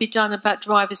had to be done about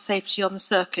driver safety on the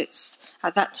circuits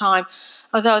at that time.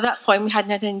 Although at that point we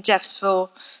hadn't had any deaths for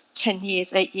 10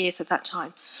 years, 8 years at that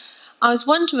time. I was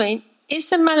wondering, is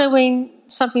the mellowing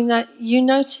something that you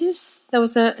noticed? There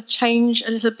was a change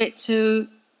a little bit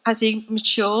as he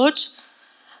matured.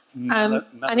 And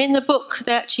in the book,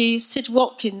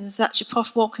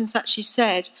 Prof Watkins actually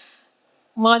said,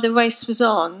 while the race was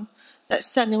on, that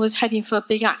Senna was heading for a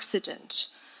big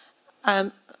accident.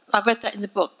 I read that in the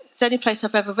book. It's the only place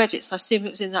I've ever read it, so I assume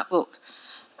it was in that book.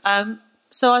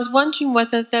 So I was wondering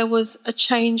whether there was a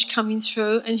change coming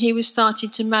through and he was starting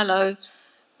to mellow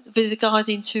with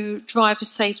regarding to driver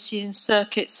safety in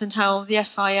circuits and how the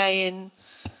FIA and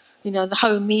the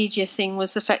whole media thing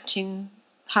was affecting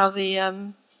how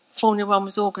the Formula One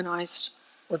was organised.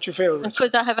 What do you feel, Richard? And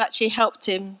could that have actually helped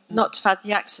him not to have had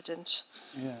the accident?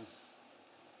 Yeah.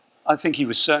 I think he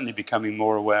was certainly becoming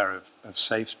more aware of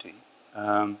safety.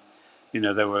 There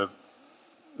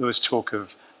was talk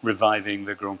of reviving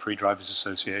the Grand Prix Drivers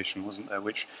Association, wasn't there,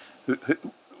 which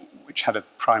had a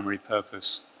primary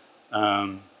purpose,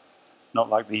 not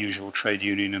like the usual trade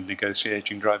union of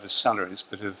negotiating drivers' salaries,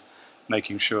 but of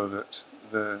making sure that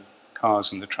the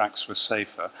cars and the tracks were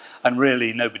safer. And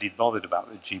really, nobody bothered about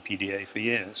the GPDA for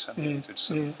years. I mean, it had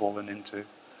sort of fallen into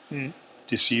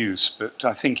disuse. But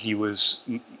I think he was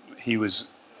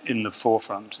in the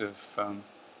forefront of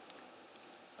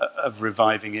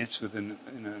reviving it with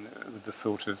the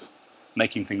thought of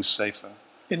making things safer.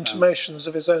 Intimations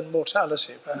of his own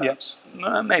mortality, perhaps.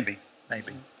 Yeah. Maybe.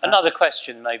 Another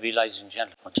question, maybe, ladies and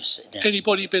gentlemen. I'll just sit down.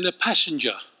 Anybody been a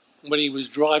passenger when he was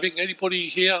driving? Anybody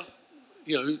here?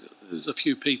 There's a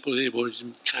few people here where he's a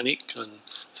mechanic and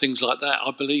things like that.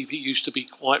 I believe he used to be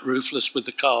quite ruthless with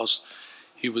the cars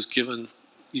he was given.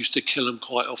 Used to kill them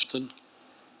quite often.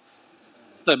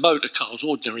 They're motor cars,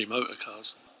 ordinary motor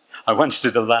cars. I once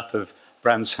did a lap of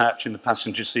Brands Hatch in the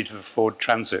passenger seat of a Ford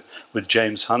Transit with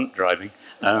James Hunt driving,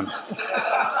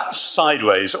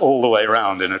 sideways all the way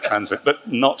around in a Transit,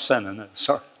 but not Senna, no,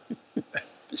 sorry.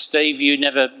 Steve, you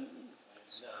never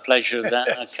pleasure of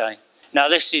that? OK. Now,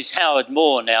 this is Howard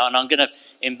Moore now, and I'm going to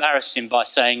embarrass him by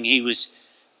saying he was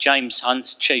James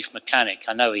Hunt's chief mechanic.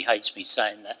 I know he hates me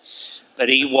saying that, but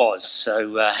he was.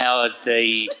 So, Howard,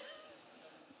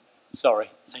 Sorry.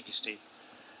 Thank you, Steve.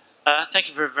 Thank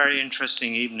you for a very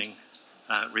interesting evening,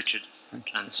 Richard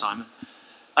and Simon.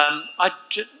 I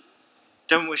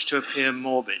don't wish to appear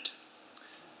morbid,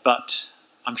 but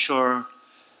I'm sure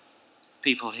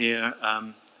people here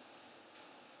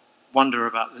wonder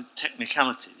about the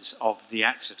technicalities of the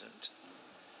accident.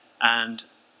 And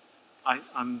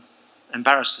I'm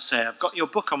embarrassed to say I've got your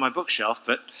book on my bookshelf,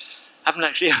 but haven't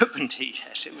actually opened it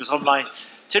yet. It was on my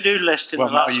to-do list in the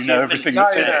last few minutes. Everything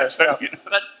that's in it. So,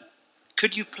 But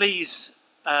could you please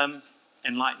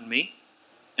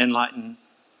enlighten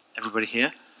everybody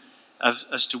here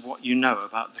as to what you know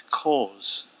about the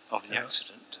cause of the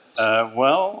accident?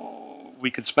 Well,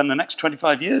 we could spend the next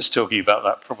 25 years talking about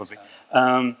that, probably.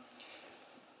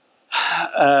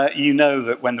 You know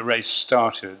that when the race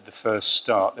started, the first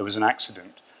start, there was an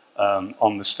accident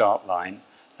on the start line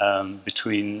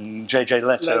between J.J.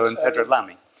 Leto and Pedro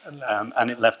Lamy.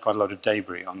 And it left quite a lot of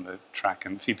debris on the track,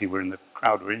 and a few people in the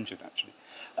crowd were injured, actually.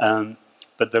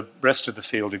 But the rest of the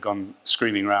field had gone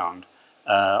screaming round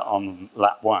on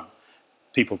lap one.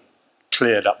 People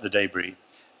cleared up the debris.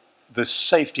 The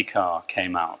safety car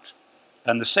came out,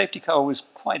 and the safety car was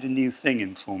quite a new thing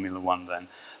in Formula One then,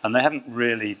 and they hadn't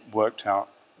really worked out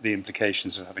the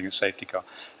implications of having a safety car,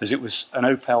 as it was an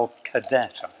Opel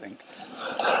Kadett, I think,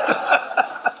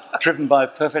 driven by a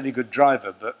perfectly good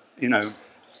driver, but, you know,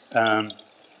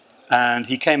 and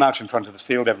he came out in front of the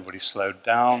field, everybody slowed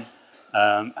down,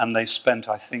 and they spent,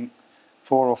 I think,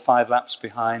 4 or 5 laps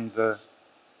behind the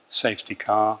safety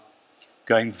car,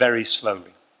 going very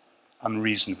slowly,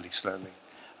 unreasonably slowly.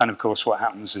 And of course, what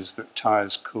happens is that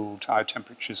tyres cool, tyre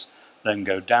temperatures then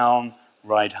go down,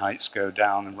 ride heights go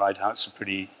down, and ride heights are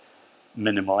pretty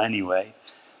minimal anyway.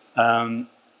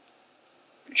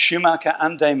 Schumacher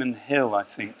and Damon Hill, I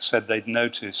think, said they'd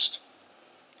noticed,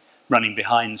 running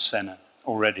behind Senna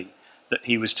already, that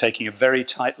he was taking a very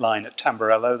tight line at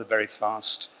Tamburello, the very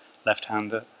fast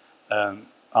left-hander,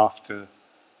 after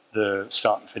the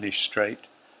start and finish straight,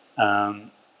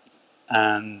 and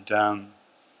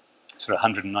sort of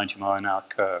 190 mile an hour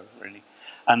curve, really.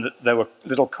 And that there were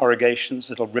little corrugations,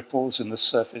 little ripples in the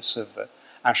surface of the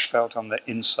asphalt on the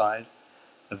inside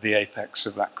of the apex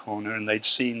of that corner, and they'd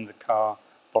seen the car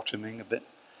bottoming a bit.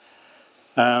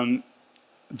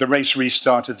 The race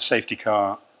restarted, the safety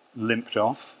car limped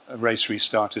off, a race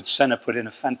restarted. Senna put in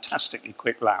a fantastically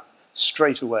quick lap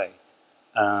straight away,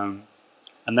 and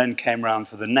then came round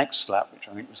for the next lap, which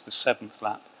I think was the 7th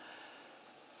lap.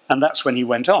 And that's when he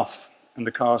went off, and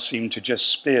the car seemed to just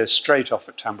spear straight off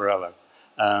at Tamburello.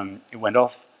 It went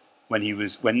off when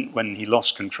he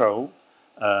lost control.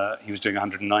 He was doing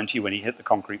 190. When he hit the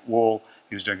concrete wall,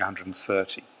 he was doing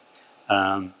 130.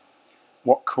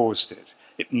 What caused it?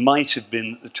 It might have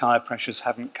been that the tyre pressures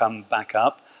hadn't come back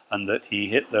up and that he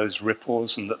hit those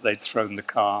ripples and that they'd thrown the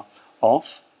car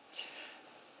off.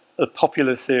 The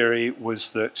popular theory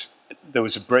was that there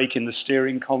was a break in the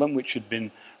steering column, which had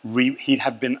been, he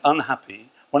had been unhappy.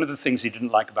 One of the things he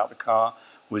didn't like about the car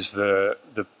was the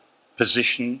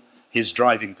position, his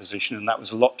driving position, and that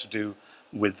was a lot to do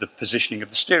with the positioning of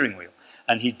the steering wheel.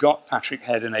 And he got Patrick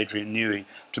Head and Adrian Newey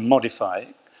to modify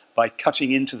it by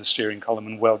cutting into the steering column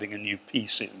and welding a new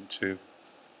piece in to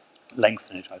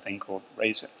lengthen it, I think, or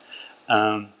raise it.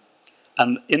 And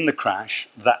in the crash,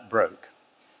 that broke.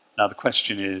 Now the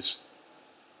question is,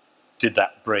 did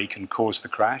that break and cause the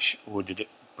crash, or did it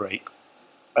break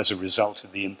as a result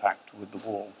of the impact with the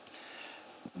wall?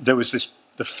 There was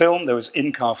the film, there was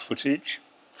in-car footage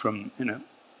from,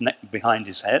 behind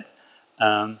his head,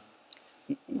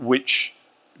 which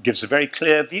gives a very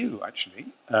clear view, actually,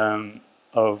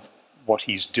 of what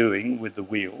he's doing with the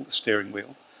wheel, the steering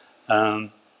wheel.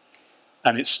 And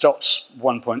it stops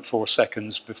 1.4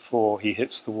 seconds before he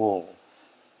hits the wall.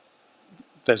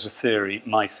 There's a theory,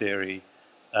 my theory,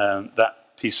 that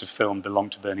piece of film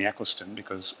belonged to Bernie Ecclestone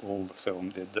because all the film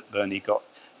did, that Bernie got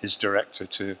his director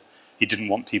to, he didn't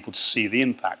want people to see the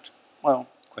impact. Well,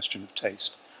 question of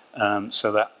taste.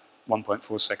 So that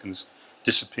 1.4 seconds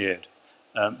disappeared.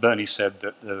 Bernie said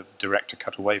that the director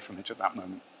cut away from it at that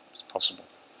moment. It's possible.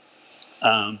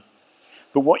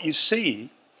 But what you see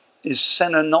is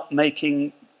Senna not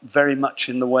making very much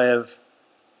in the way of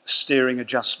steering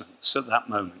adjustments at that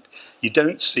moment. You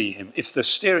don't see him. If the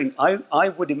steering, I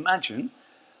would imagine,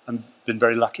 I've been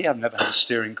very lucky, I've never had a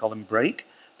steering column break,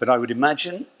 but I would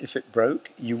imagine if it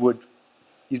broke, you'd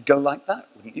go like that,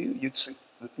 wouldn't you? You'd see,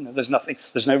 there's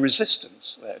no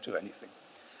resistance there to anything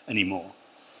anymore.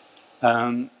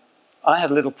 I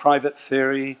had a little private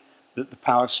theory that the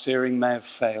power steering may have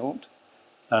failed,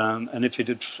 and if it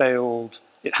had failed,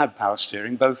 it had power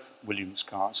steering. Both Williams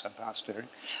cars had power steering.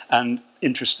 And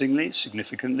interestingly,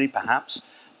 significantly perhaps,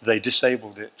 they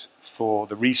disabled it for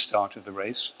the restart of the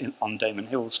race on Damon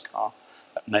Hill's car.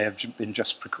 That may have been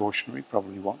just precautionary,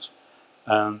 probably was.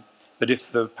 But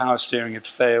if the power steering had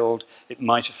failed, it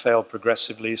might have failed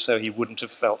progressively, so he wouldn't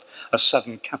have felt a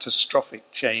sudden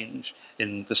catastrophic change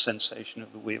in the sensation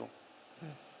of the wheel.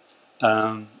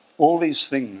 All these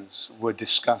things were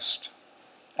discussed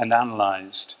and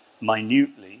analysed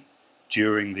minutely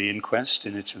during the inquest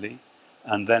in Italy,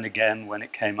 and then again when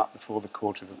it came up before the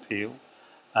Court of Appeal.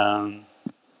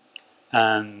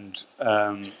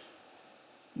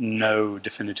 No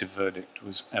definitive verdict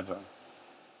was ever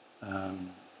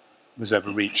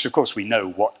reached. Of course, we know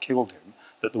what killed him,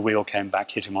 that the wheel came back,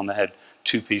 hit him on the head,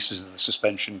 2 pieces of the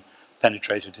suspension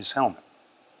penetrated his helmet.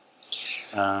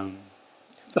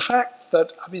 The fact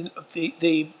that,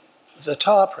 the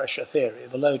tire pressure theory,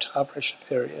 the low tire pressure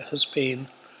theory, has been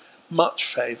much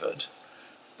favoured,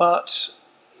 but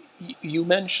you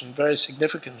mentioned very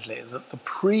significantly that the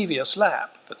previous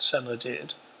lap that Senna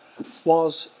did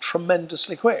was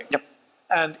tremendously quick. Yep.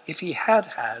 And if he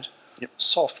had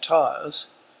soft tyres,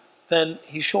 then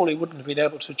he surely wouldn't have been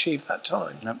able to achieve that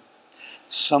time. No.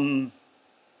 Some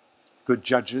good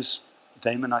judges,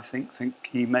 Damon, I think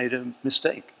he made a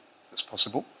mistake. It's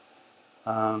possible.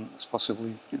 It's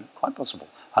possibly, quite possible.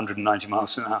 190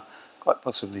 miles an hour, quite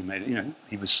possibly made it.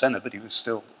 He was Senna, but he was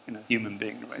still, a human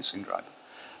being and a racing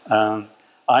driver.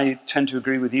 I tend to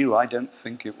agree with you. I don't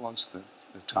think it was the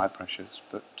tyre pressures,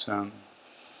 but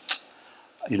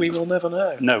we will never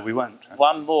know. No, we won't.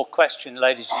 One more question,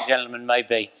 ladies and gentlemen,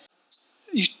 maybe.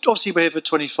 You obviously we're here for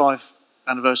 25th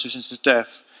anniversary since his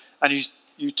death, and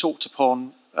you talked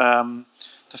upon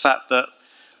the fact that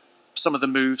some of the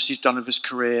moves he's done of his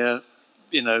career,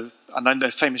 and then the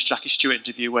famous Jackie Stewart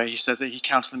interview where he said that he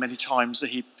counted the many times that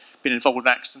he'd been involved in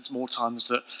accidents, more times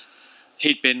that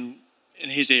he'd been in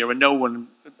his era. No one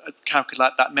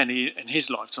calculated that many in his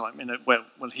lifetime,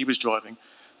 when he was driving.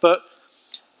 But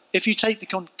if you take the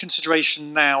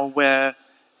consideration now where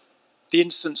the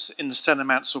incidents in the Senna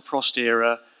Mansell Prost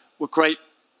era were great,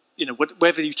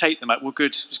 whether you take them out were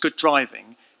good, it was good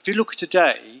driving. If you look at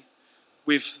today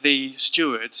with the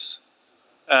stewards,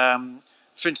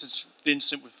 for instance, the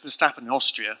incident with Verstappen in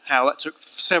Austria, how that took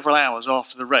several hours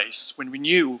after the race when we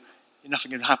knew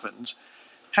nothing had happened.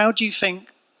 How do you think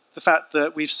the fact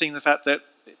that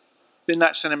in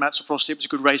that Senna Mansell Prost it was a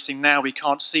good racing, now we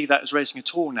can't see that as racing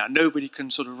at all now? Nobody can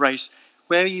sort of race.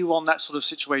 Where are you on that sort of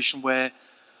situation where,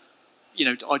 do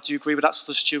you agree with that sort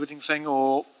of stewarding thing,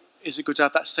 or is it good to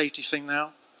have that safety thing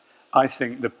now? I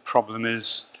think the problem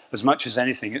is, as much as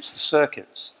anything, it's the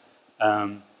circuits.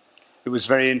 It was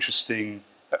very interesting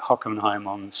at Hockenheim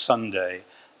on Sunday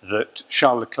that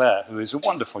Charles Leclerc, who is a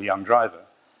wonderful young driver,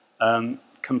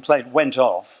 went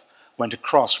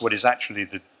across what is actually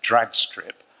the drag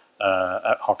strip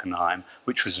at Hockenheim,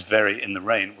 which was in the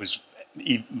rain, was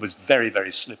very,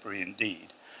 very slippery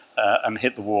indeed, and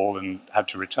hit the wall and had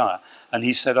to retire. And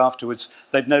he said afterwards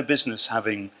they'd no business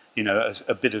having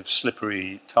a bit of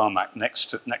slippery tarmac next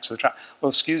to the track. Well,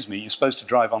 excuse me, you're supposed to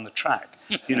drive on the track.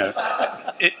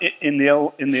 In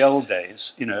the old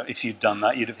days, if you'd done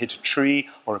that, you'd have hit a tree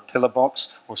or a pillar box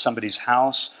or somebody's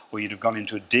house, or you'd have gone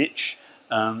into a ditch.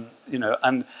 And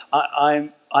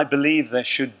I believe there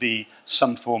should be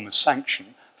some form of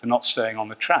sanction for not staying on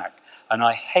the track. And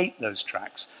I hate those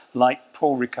tracks, like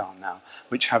Paul Ricard now,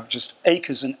 which have just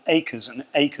acres and acres and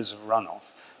acres of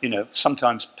runoff.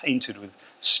 Sometimes painted with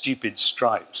stupid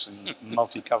stripes and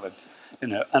multicoloured,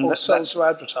 and or sold to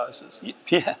advertisers.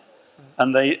 Yeah,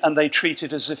 and they treat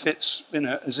it as if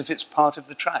it's part of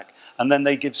the track, and then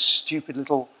they give stupid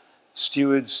little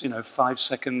stewards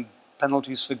 5-second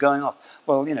penalties for going off.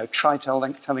 Well, try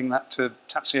telling that to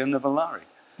Tazio Nuvolari.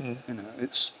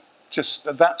 It's just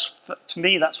to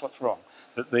me that's what's wrong.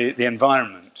 That the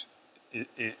environment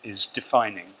is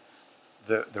defining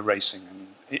the racing and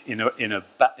in a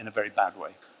very bad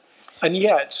way. And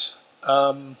yet,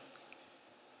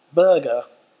 Berger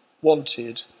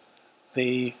wanted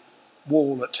the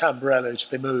wall at Tamburello to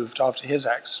be moved after his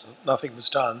accident. Nothing was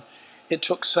done. It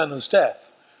took Senna's death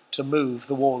to move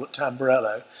the wall at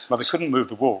Tamburello. Well, they couldn't move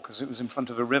the wall because it was in front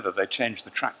of a river. They changed the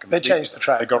track completely. They changed the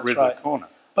track. They got rid of the corner.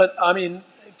 But,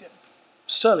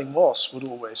 Stirling Moss would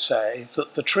always say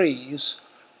that the trees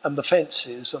and the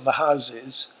fences and the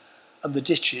houses and the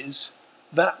ditches,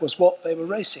 that was what they were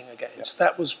racing against. Yeah.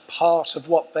 That was part of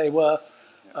what they were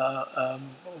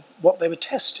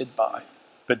tested by.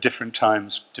 But different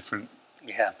times, different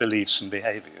beliefs and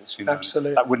behaviours.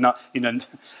 Absolutely. That would not,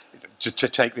 just to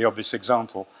take the obvious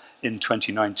example, in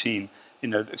 2019,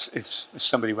 if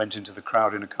somebody went into the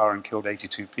crowd in a car and killed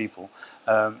 82 people,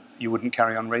 you wouldn't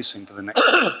carry on racing for the next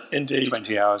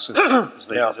 20 hours as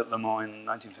they did at Le Mans in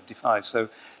 1955. So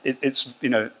it's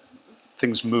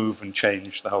things move and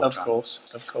change the whole time. Of course.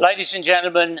 Ladies and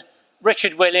gentlemen,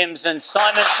 Richard Williams and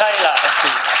Simon Taylor.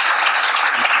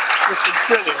 Richard,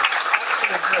 brilliant.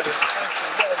 Absolutely brilliant. Thank you.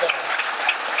 Well done.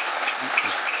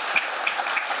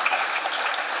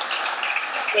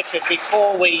 Richard,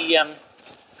 before we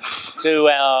do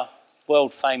our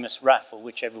world-famous raffle,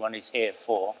 which everyone is here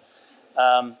for,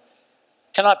 can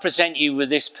I present you with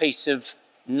this piece of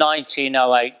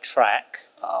 1908 track?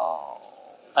 Oh.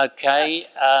 Okay.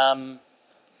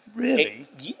 Really?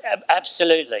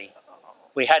 Absolutely.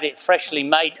 We had it freshly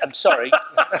made. I'm sorry.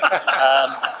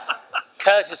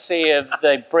 Courtesy of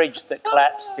the bridge that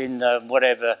collapsed in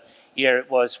whatever year it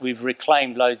was, we've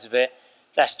reclaimed loads of it.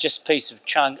 That's just a piece of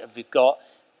chunk that we've got.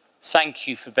 Thank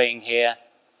you for being here.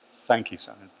 Thank you,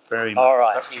 Simon. Very much. All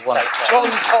right. John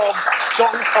Cobb's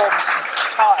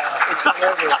tyre is gone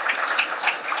over it.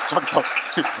 John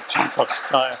Cobb's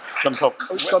tyre. John Cobb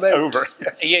It's gone over.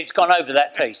 Yes. Yeah, it's gone over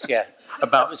that piece, yeah.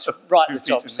 About that was right at the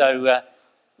top, so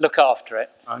look after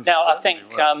it. Now, I think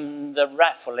the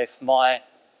raffle, if my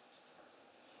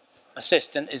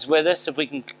assistant is with us, if we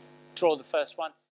can draw the first one.